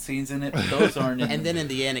couple of good scenes in it, but those aren't. And then in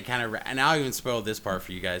the end, it kind of, and I'll even spoil this part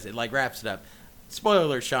for you guys. It like wraps it up. Spoiler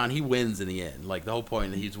alert, Sean, he wins in the end. Like the whole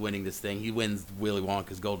point that he's winning this thing, he wins Willy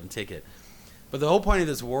Wonka's golden ticket. But the whole point of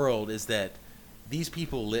this world is that these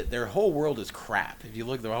people, their whole world is crap. If you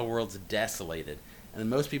look, their whole world's desolated. And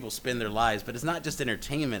most people spend their lives, but it's not just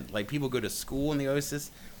entertainment. Like people go to school in the Oasis.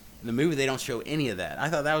 In the movie, they don't show any of that. I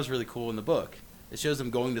thought that was really cool in the book. It shows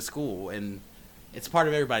them going to school, and it's part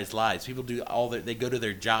of everybody's lives. People do they go to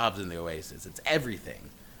their jobs in the Oasis. It's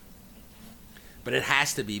everything. But it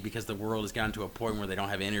has to be because the world has gotten to a point where they don't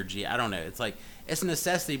have energy. I don't know. It's like, it's a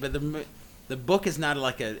necessity, but the book is not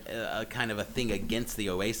like a kind of a thing against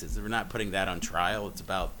the Oasis. We're not putting that on trial. It's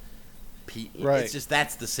about right. It's just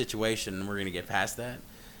that's the situation, and we're going to get past that.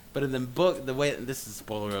 But in the book, the way, this is a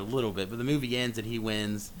spoiler a little bit, but the movie ends and he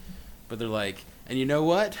wins. But they're like, and you know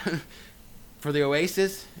what? For the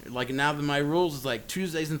Oasis, like now that my rules is like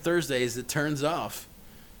Tuesdays and Thursdays, it turns off.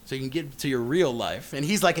 So you can get to your real life. And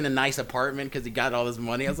he's like in a nice apartment because he got all this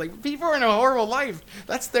money. I was like, people are in a horrible life.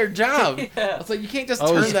 That's their job. Yeah. It's like, you can't just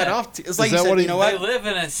turn that off. It's like, you said, you know what? They live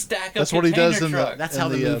in a stack of That's what he does in trucks. That's how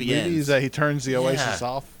the movie ends. Is that he turns the Oasis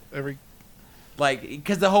off every... Like,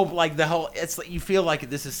 because the whole, it's like, you feel like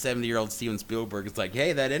this is 70-year-old Steven Spielberg. It's like,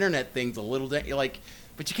 hey, that internet thing's a little, like,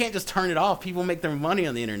 but you can't just turn it off. People make their money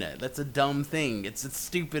on the internet. That's a dumb thing. It's a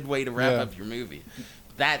stupid way to wrap up your movie.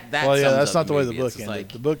 That's not the way the book ended.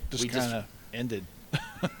 Like, the book just kind of ended.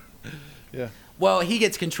 Yeah. Well, he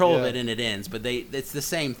gets control of it and it ends, but it's the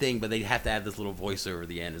same thing, but they have to add this little voiceover at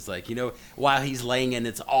the end. It's like, you know, while he's laying in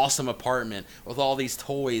its awesome apartment with all these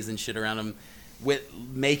toys and shit around him, with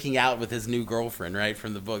making out with his new girlfriend, right,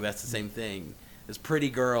 from the book. That's the same thing. This pretty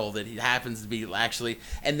girl that he happens to be actually,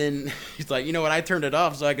 and then he's like, you know what, I turned it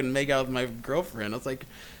off so I can make out with my girlfriend. I was like,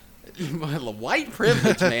 white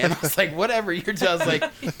privilege, man. I was like, whatever, you're just like,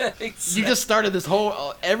 exactly. You just started this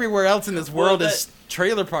whole, everywhere else in this world is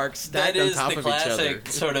trailer parks stacked on top of each other. That is the classic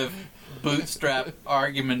sort of bootstrap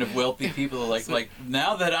argument of wealthy people, like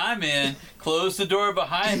now that I'm in, close the door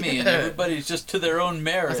behind me, and everybody's just to their own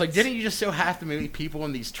merits. I was like, didn't you just show half the movie people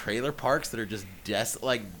in these trailer parks that are just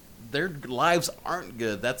like their lives aren't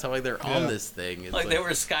good? That's how they're on this thing. It's like they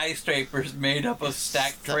were skyscrapers made up of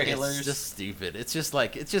stacked trailers. It's just stupid. It's just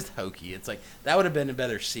hokey. It's like that would have been a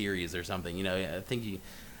better series or something. You know, I think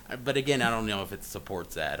but again, I don't know if it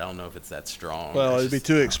supports that. I don't know if it's that strong. Well, it'd be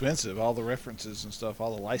too expensive. All the references and stuff,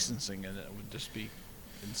 all the licensing in it would just be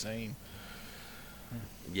insane.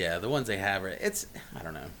 Yeah, the ones they have, I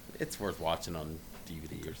don't know. It's worth watching on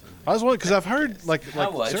DVD or something. I was wondering, because I've heard, like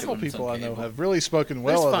several people I know have really spoken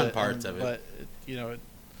well of it. There's fun parts of it. But, you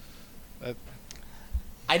know,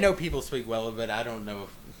 I know people speak well of it. I don't know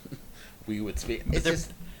if we would speak.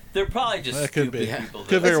 They're probably just stupid people.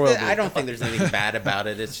 Could very well be. I don't think there's anything bad about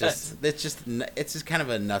it. It's just kind of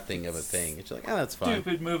a nothing of a thing. It's like, oh, that's fine.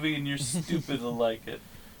 Stupid movie, and you're stupid to like it.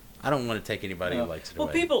 I don't want to take anybody who likes it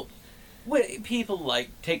away. People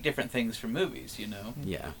take different things from movies, you know.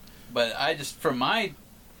 Yeah. But I just, for my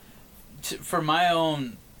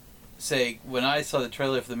own sake, when I saw the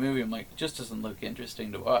trailer for the movie, I'm like, it just doesn't look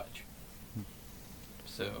interesting to watch.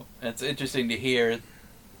 So it's interesting to hear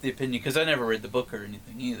the opinion, because I never read the book or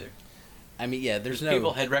anything either. I mean, yeah,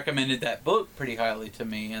 people had recommended that book pretty highly to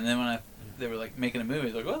me, and then when they were like making a movie, I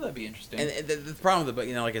was like, oh, that'd be interesting. And the problem with the book,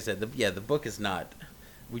 you know, like I said, the book is not.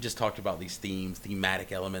 We just talked about these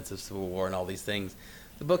thematic elements of Civil War and all these things.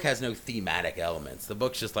 The book has no thematic elements. The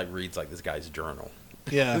book just reads like this guy's journal.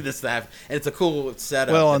 Yeah, and it's a cool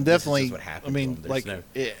setup. Well, and definitely, what I mean,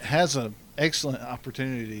 it has an excellent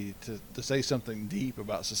opportunity to say something deep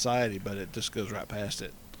about society, but it just goes right past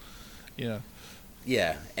it. You know.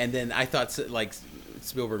 Yeah, and then I thought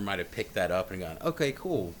Spielberg might have picked that up and gone, okay,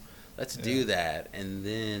 cool, let's do that, and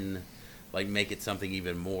then make it something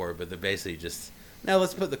even more. But they're basically just, now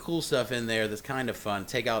let's put the cool stuff in there that's kind of fun.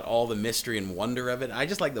 Take out all the mystery and wonder of it. I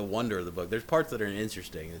just like the wonder of the book. There's parts that are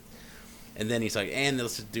interesting. And then he's like, and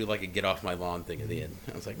let's just do a get off my lawn thing at the end.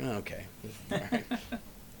 I was like, oh, okay. All right.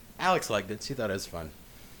 Alex liked it. She thought it was fun.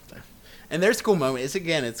 And there's cool moments.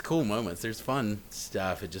 It's cool moments. There's fun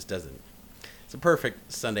stuff. It just doesn't. It's a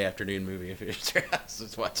perfect Sunday afternoon movie if you're at your house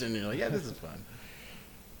just watching and you're like, yeah, this is fun.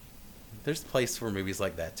 There's a place for movies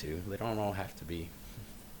like that, too. They don't all have to be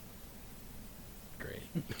great.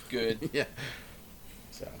 Good. Yeah.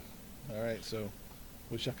 So. All right, so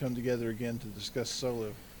we shall come together again to discuss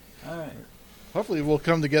Solo. All right. Hopefully we'll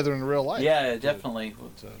come together in real life. Yeah, definitely.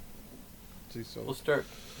 See Solo. We'll start.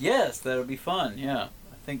 Yes, that'll be fun. Yeah.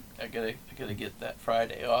 I think I gotta get that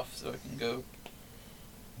Friday off so I can go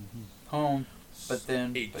home. But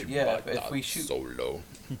then, if we shoot Solo.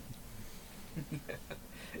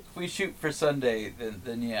 if we shoot for Sunday,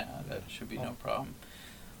 then yeah, that should be no problem.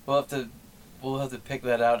 We'll have to pick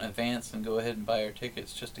that out in advance and go ahead and buy our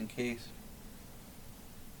tickets just in case.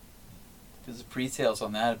 Because the pre-sales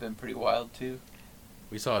on that have been pretty wild too.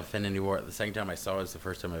 We saw Infinity War. The second time I saw it was the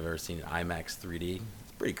first time I've ever seen an IMAX 3D.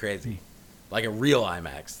 It's pretty crazy. Like a real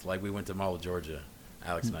IMAX. Like we went to Mall of Georgia,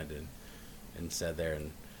 Alex and I did, and sat there,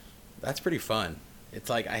 and that's pretty fun. It's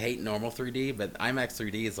like, I hate normal 3D, but IMAX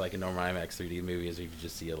 3D is like a normal IMAX 3D movie as if you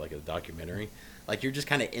just see it like a documentary. Like you're just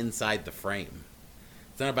kind of inside the frame.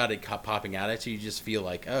 It's not about it popping out at you. You just feel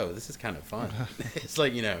like, oh, this is kind of fun. It's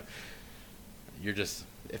like, you're just,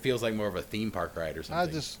 it feels like more of a theme park ride or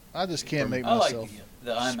something. I just can't make myself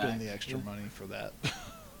the spend the extra money for that.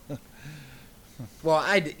 Well,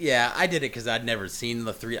 I did it because I'd never seen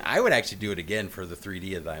the 3D. I would actually do it again for the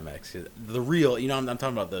 3D of the IMAX. The real, I'm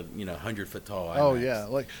talking about the 100-foot tall IMAX. Oh yeah,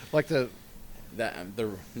 like the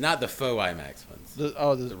not the faux IMAX ones.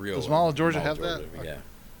 The real. Does Mall of Georgia have that? Yeah.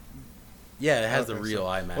 Yeah, it has the real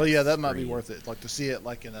IMAX. Well, yeah, that might be worth it. Like to see it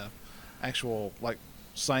like in a actual like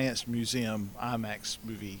science museum IMAX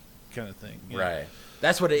movie kind of thing. Right.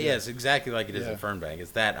 That's what it is. Exactly like it is in Fernbank. It's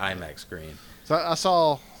that IMAX screen. So I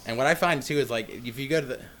saw. And what I find too is like if you go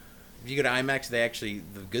to IMAX, the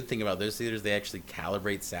good thing about those theaters, they actually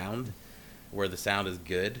calibrate sound, where the sound is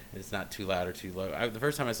good. It's not too loud or too low. The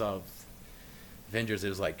first time I saw Avengers, it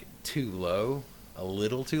was like too low, a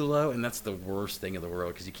little too low, and that's the worst thing in the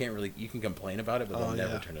world because you can complain about it, but they'll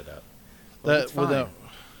never turn it up. Well, it's fine.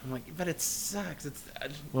 I'm like, but it sucks.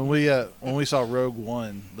 When we saw Rogue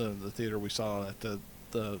One, the theater we saw at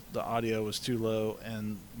the audio was too low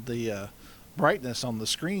and the brightness on the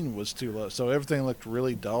screen was too low, so everything looked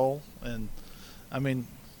really dull. And I mean,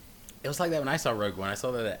 it was like that when I saw Rogue One. I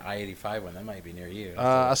saw that at I-85 one. That might be near you.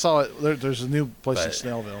 I saw it. There's a new place in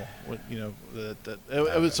Snellville.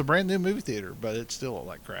 It was a brand new movie theater, but it still looked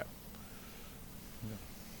like crap.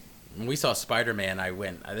 When we saw Spider-Man,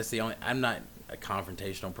 I'm not a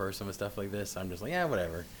confrontational person with stuff like this. I'm just like, yeah,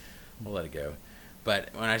 whatever. We'll let it go. But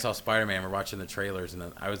when I saw Spider-Man, we're watching the trailers, and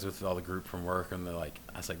I was with all the group from work, and I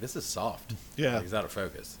was like, this is soft. Yeah. Like, it's out of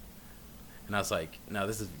focus. And I was like, no,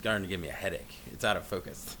 this is going to give me a headache. It's out of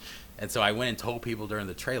focus. And so I went and told people during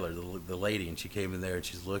the trailer, the lady, and she came in there, and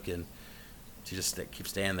she's looking. She just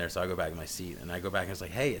keeps standing there, so I go back in my seat, and I go back, and it's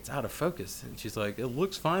like, hey, it's out of focus. And she's like, it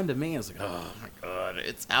looks fine to me. I was like, oh, my God,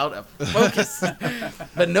 it's out of focus.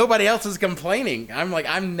 But nobody else is complaining. I'm like,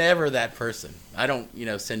 I'm never that person. I don't,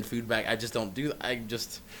 send food back. I just don't do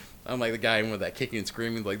that. I'm like the guy with that kicking and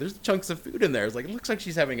screaming, like, there's chunks of food in there. It's like, it looks like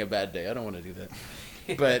she's having a bad day. I don't want to do that.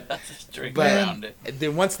 But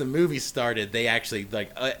then once the movie started, they actually,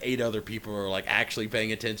 8 other people were, actually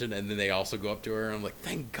paying attention, and then they also go up to her, and I'm like,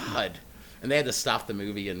 thank God. And they had to stop the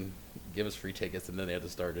movie and give us free tickets, and then they had to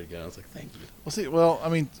start it again. I was like, thank you. Well, I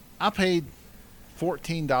mean, I paid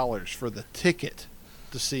 $14 for the ticket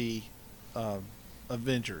to see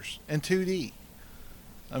Avengers in 2D.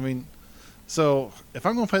 I mean, so if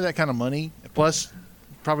I'm going to pay that kind of money, plus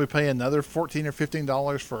probably pay another $14 or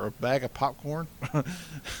 $15 for a bag of popcorn, right?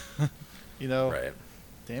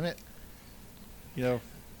 Damn it,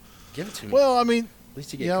 give it to me. Well, I mean, at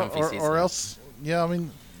least you get comfy seats. Or else, I mean.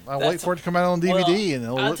 I'll wait for it to come out on DVD, and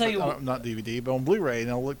it'll look not DVD, but on Blu-ray, and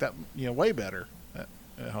it'll look that way better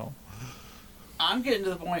at home. I'm getting to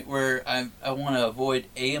the point where I want to avoid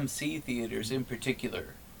AMC theaters in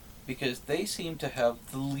particular, because they seem to have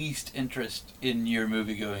the least interest in your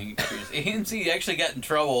movie-going experience. AMC actually got in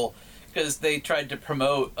trouble because they tried to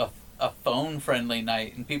promote a phone-friendly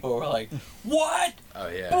night, and people were like, what? Oh,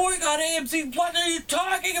 yeah. Boycott AMC, what are you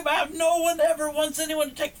talking about? No one ever wants anyone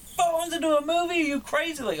to take phones into a movie. Are you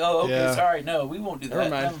crazy? Like, oh, okay, sorry, no, we won't do that.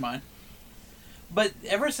 Never mind. But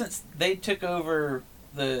ever since they took over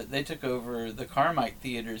the Carmike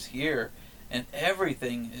theaters here, and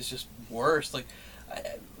everything is just worse. Like,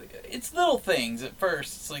 it's little things at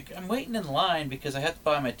first. It's like, I'm waiting in line because I have to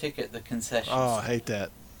buy my ticket at the concessions. Oh, I hate that.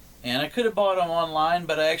 And I could have bought them online,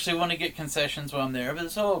 but I actually want to get concessions while I'm there, but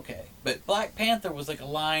it's all okay. But Black Panther was like a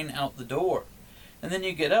line out the door. And then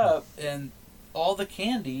you get up, and all the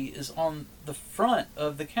candy is on the front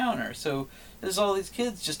of the counter. So there's all these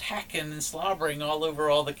kids just hacking and slobbering all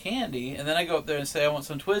over all the candy. And then I go up there and say, I want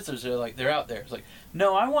some Twizzlers. They're like, they're out there. It's like,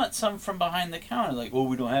 no, I want some from behind the counter. Like, well,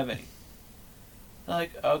 we don't have any. They're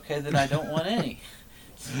like, okay, then I don't want any.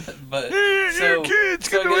 But so kids,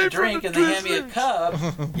 go get a drink and they hand me a cup.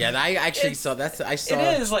 Yeah, I actually saw that.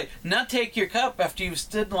 It is like, not take your cup after you've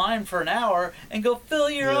stood in line for an hour and go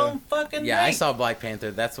fill your own fucking drink. I saw Black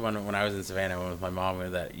Panther. That's the one when I was in Savannah. I went with my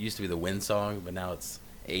mom. That used to be the Wind song, but now it's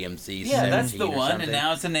AMC. Yeah, that's the or one, something. and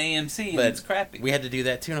now it's an AMC, but and it's crappy. We had to do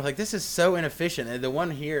that too, and I was like, this is so inefficient. And the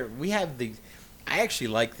one here, we have the. I actually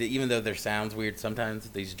like the, even though their sounds weird sometimes,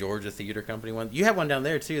 these Georgia Theater Company ones. You have one down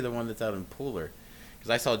there too, the one that's out in Pooler, because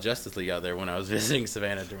I saw Justice League out there when I was visiting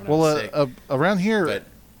Savannah when I was sick. Around here, but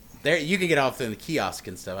there you can get off in the kiosk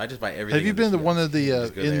and stuff. I just buy everything. Have you been to one of the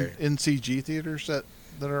NCG theaters that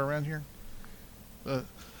are around here?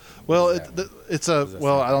 It's a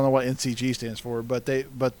I don't know what NCG stands for, but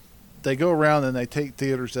they go around and they take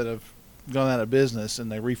theaters that have gone out of business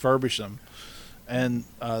and they refurbish them, and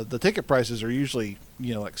the ticket prices are usually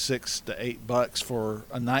like $6 to $8 for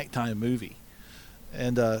a nighttime movie,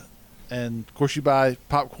 and of course you buy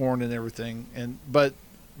popcorn and everything, but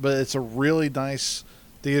it's a really nice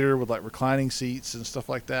theater with like reclining seats and stuff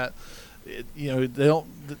like that. They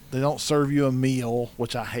don't serve you a meal,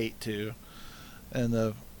 which I hate to,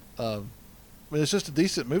 and it's just a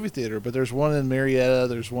decent movie theater. But there's one in Marietta,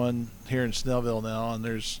 there's one here in Snellville now, and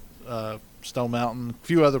there's Stone Mountain, a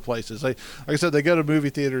few other places. Like I said, they go to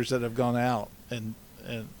movie theaters that have gone out, and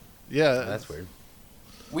yeah, that's weird.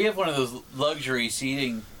 We have one of those luxury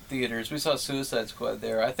seating theaters. We saw Suicide Squad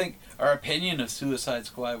there. I think our opinion of Suicide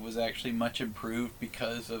Squad was actually much improved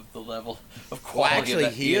because of the level of quality. Well, actually, of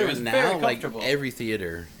that theater. It was now, like every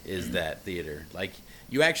theater is that theater. Like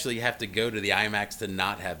you actually have to go to the IMAX to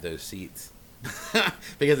not have those seats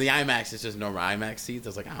because the IMAX is just normal IMAX seats. I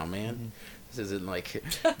was like, oh man, this isn't like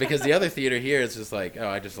because the other theater here is just like, oh,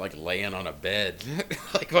 I just like laying on a bed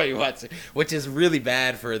like while you watch it, which is really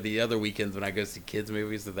bad for the other weekends when I go see kids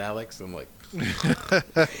movies with Alex. I'm like.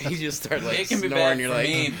 You just start like it can snoring. Be bad you're for like,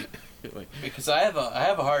 me because I have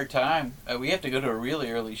a hard time. We have to go to a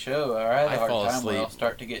really early show, or I have a hard time where I'll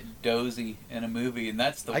start to get dozy in a movie, and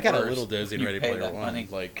that's the worst. I got a little dozy in Ready Player One. Money.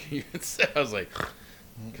 Like I was like,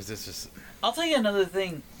 because it's just. I'll tell you another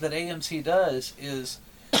thing that AMC does is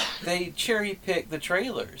they cherry pick the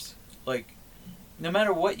trailers. Like, no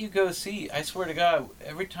matter what you go see, I swear to God,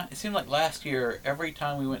 every time it seemed like last year, every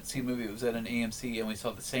time we went to see a movie, it was at an AMC, and we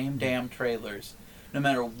saw the same damn trailers. No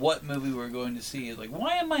matter what movie we were going to see, it's like,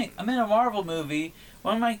 I'm in a Marvel movie.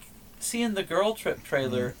 Why am I seeing the Girl Trip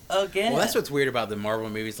trailer again? Well, that's what's weird about the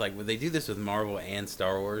Marvel movies. Like, when they do this with Marvel and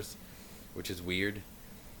Star Wars, which is weird.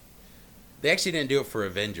 They actually didn't do it for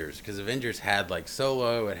Avengers because Avengers had like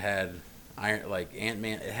Solo, it had.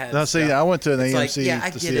 Ant-Man. It had. Now, see, I went to an AMC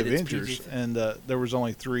like, to see Avengers, and there was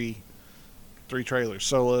only three trailers,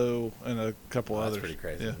 Solo and a couple others. That's pretty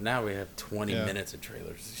crazy. Yeah. Now we have 20 minutes of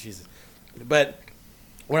trailers. But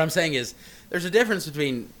what I'm saying is, there's a difference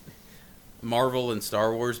between Marvel and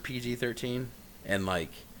Star Wars PG-13 and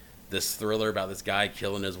like this thriller about this guy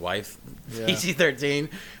killing his wife PG-13.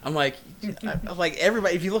 I'm like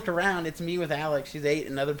everybody. If you look around, it's me with Alex. She's 8,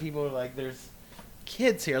 and other people are like, there's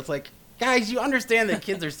kids here. It's like. Guys, you understand that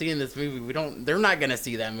kids are seeing this movie. They're not going to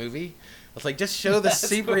see that movie. It's like, just show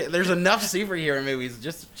the there's enough superhero movies.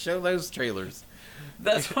 Just show those trailers.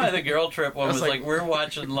 That's why the Girl Trip one was like, we're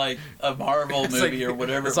watching like a Marvel movie or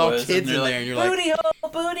whatever it's it was. It's all kids in there, and you're like,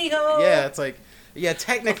 booty hole. Yeah, it's like,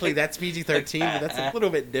 technically that's PG-13, but that's a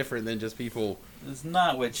little bit different than just people it's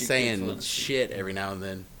not what you saying shit every now and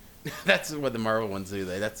then. That's what the Marvel ones do.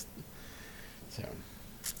 So.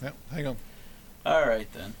 Yep, hang on. All right,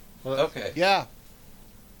 then. Well, okay. Yeah.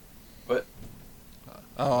 What?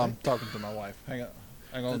 Oh, I'm talking to my wife. Hang on.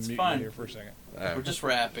 I'm going to mute you here for a second. We're just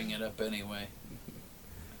wrapping it up anyway.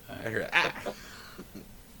 I heard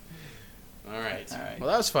All right. Well,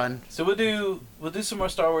 that was fun. So we'll do some more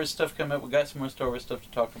Star Wars stuff coming up. We got some more Star Wars stuff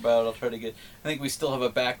to talk about. I'll try to get. I think we still have a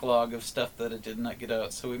backlog of stuff that I did not get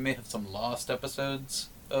out, so we may have some lost episodes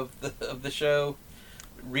of the show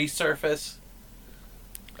resurface.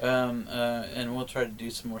 And we'll try to do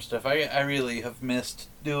some more stuff. I really have missed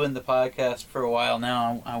doing the podcast for a while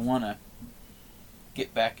now. I want to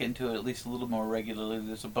get back into it at least a little more regularly.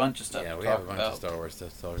 There's a bunch of stuff to talk about. Yeah, we have a bunch of Star Wars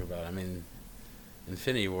stuff to talk about. I mean,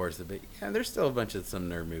 Infinity War is the big... Yeah, there's still a bunch of some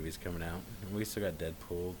nerd movies coming out. And we still got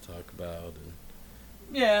Deadpool to talk about.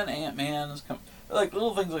 Yeah, and Ant-Man is coming. Like,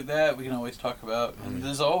 little things like that we can always talk about. And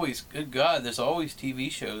there's always, good God, there's always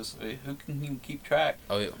TV shows. Who can even keep track?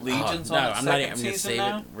 Legion's on its second season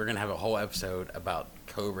now? We're going to have a whole episode about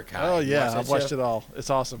Cobra Kai. Oh, yeah, I've watched it all. It's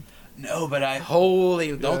awesome. No, but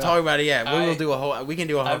don't talk about it yet. We can do a whole...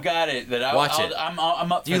 I've got it. Watch it. I'm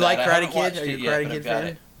up for Do you like Karate Kid? Are you a Karate Kid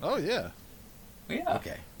fan? Oh, yeah. Yeah.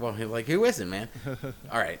 Okay. Well, like, who isn't, man?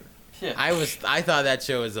 All right. Yeah. I thought that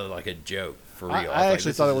show was like a joke, for real. I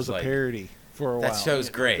actually thought it was a parody. For a while. That show's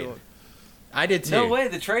great. I did too. No way,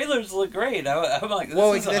 the trailers look great. I'm like,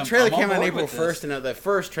 the trailer came out on April 1st, and the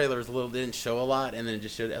first trailer didn't show a lot, and then it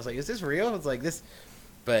just showed. I was like, is this real? It's like this,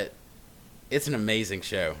 but It's an amazing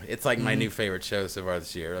show. It's like my new favorite show so far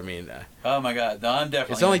this year. I mean, oh my god, no, I'm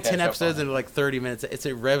definitely. It's only 10 episodes and like 30 minutes. It's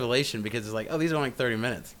a revelation because it's like, oh, these are only 30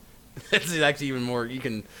 minutes. It's actually even more. You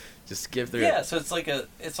can just skip through. Yeah, so it's like a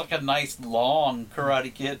nice long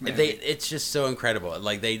Karate Kid movie. It's just so incredible.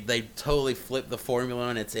 Like they totally flip the formula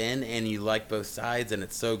on its end, and you like both sides, and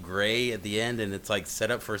it's so gray at the end, and it's like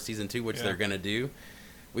set up for season 2, which they're gonna do.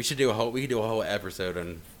 We could do a whole episode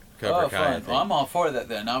on Cobra Kai. Fun. Well, I'm all for that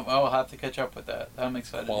then. I'll have to catch up with that. I'm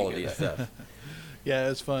excited. Quality to get stuff. Yeah,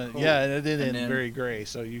 it's fun. Cool. Yeah, and it did end very gray,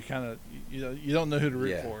 so you kind of you don't know who to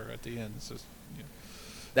root for at the end. It's just,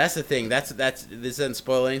 That's the thing. This doesn't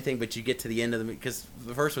spoil anything, but you get to the end of the because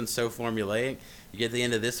the first one's so formulaic. You get to the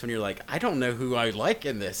end of this one, you're like, I don't know who I like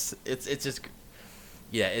in this. It's just,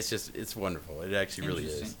 it's wonderful. It actually really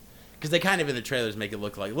is. Because they kind of in the trailers make it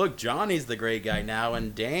look like, look, Johnny's the great guy now,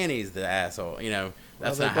 and Danny's the asshole.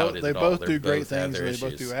 That's not how it is at all. They both do great things, and they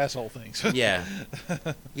both do asshole things. Yeah.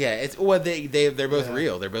 They're both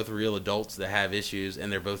real. They're both real adults that have issues,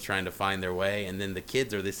 and they're both trying to find their way. And then the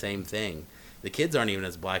kids are the same thing. The kids aren't even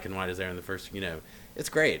as black and white as they are in the first. It's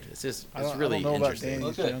great. It's just really interesting. I don't know about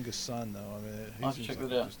Danny's youngest son though. I mean, I'll check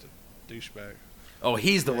it out. Just a douchebag. Oh,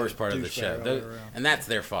 he's the worst part of the show, and that's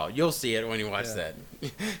their fault. You'll see it when you watch that.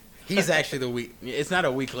 He's actually the weak. It's not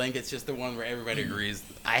a weak link. It's just the one where everybody agrees.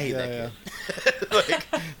 I hate that kid. Like,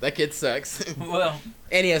 that kid sucks. Well,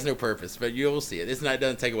 and he has no purpose. But you'll see it. It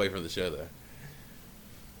doesn't take away from the show though.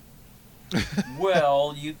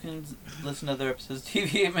 Well, you can listen to other episodes.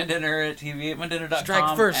 TV8 Dinner at TV8dinner.com.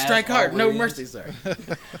 Strike first, strike hard, no mercy. Sorry.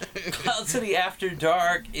 Cloud City After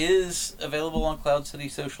Dark is available on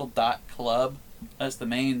CloudCitySocial.club. That's the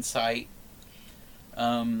main site.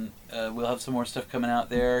 We'll have some more stuff coming out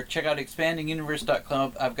there. Check out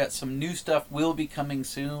ExpandingUniverse.club. I've got some new stuff will be coming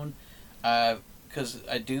soon. Because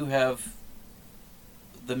I do have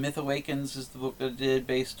The Myth Awakens is the book that I did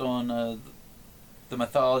based on the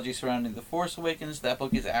mythology surrounding The Force Awakens. That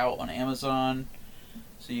book is out on Amazon,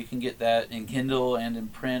 so you can get that in Kindle and in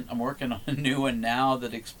print. I'm working on a new one now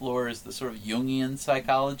that explores the sort of Jungian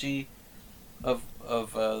psychology of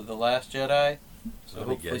The Last Jedi. So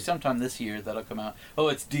hopefully sometime this year that'll come out. Oh,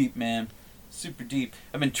 it's deep, man. Super deep.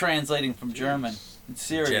 I've been translating from German. It's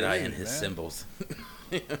serious. Jedi and his symbols.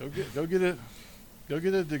 Go get it. Go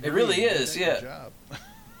get a degree. It really is, yeah. Job.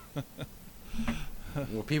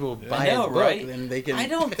 Well, people buy his book, right? Then they can. I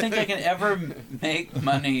don't think I can ever make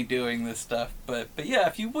money doing this stuff, but yeah,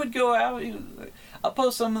 if you would go out, I'll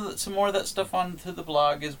post some more of that stuff onto the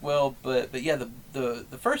blog as well. But yeah, the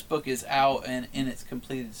first book is out and in its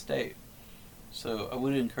completed state, so I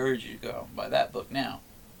would encourage you to go out and buy that book now.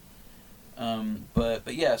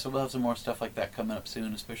 But yeah, so we'll have some more stuff like that coming up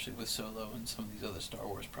soon, especially with Solo and some of these other Star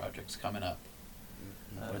Wars projects coming up.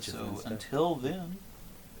 So until then.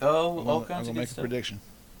 All kinds of good stuff. I'm going to make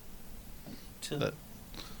a prediction.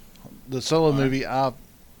 The Solo movie, I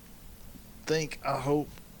hope,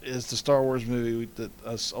 is the Star Wars movie that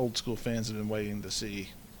us old school fans have been waiting to see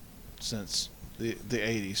since the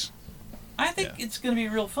 80s. I think it's going to be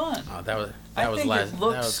real fun. Oh, that was it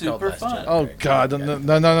looks super fun. Oh, God. No.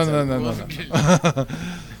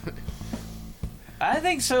 I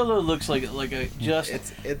think Solo looks like a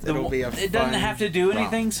just. It'll be a fun it doesn't have to do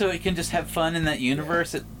anything, so it can just have fun in that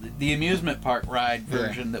universe. The amusement park ride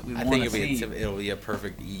version that we want to see. I think it'll be a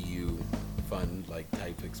perfect EU fun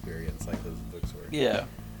type experience like those books were. Yeah,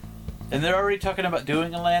 and they're already talking about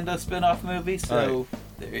doing a Lando spin-off movie. So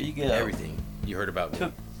there you go. Everything you heard about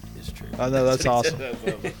me is true. I know, that's awesome.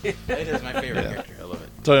 It is my favorite character. I love it.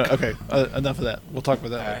 So okay, enough of that. We'll talk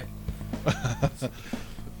about that. All right.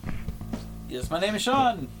 Yes, my name is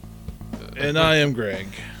Sean. And I am Greg.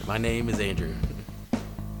 My name is Andrew.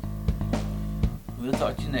 We'll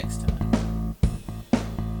talk to you next time.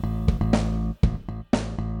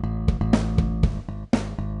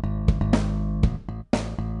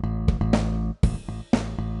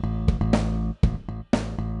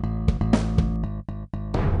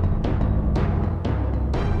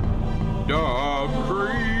 Dog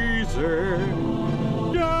crazy.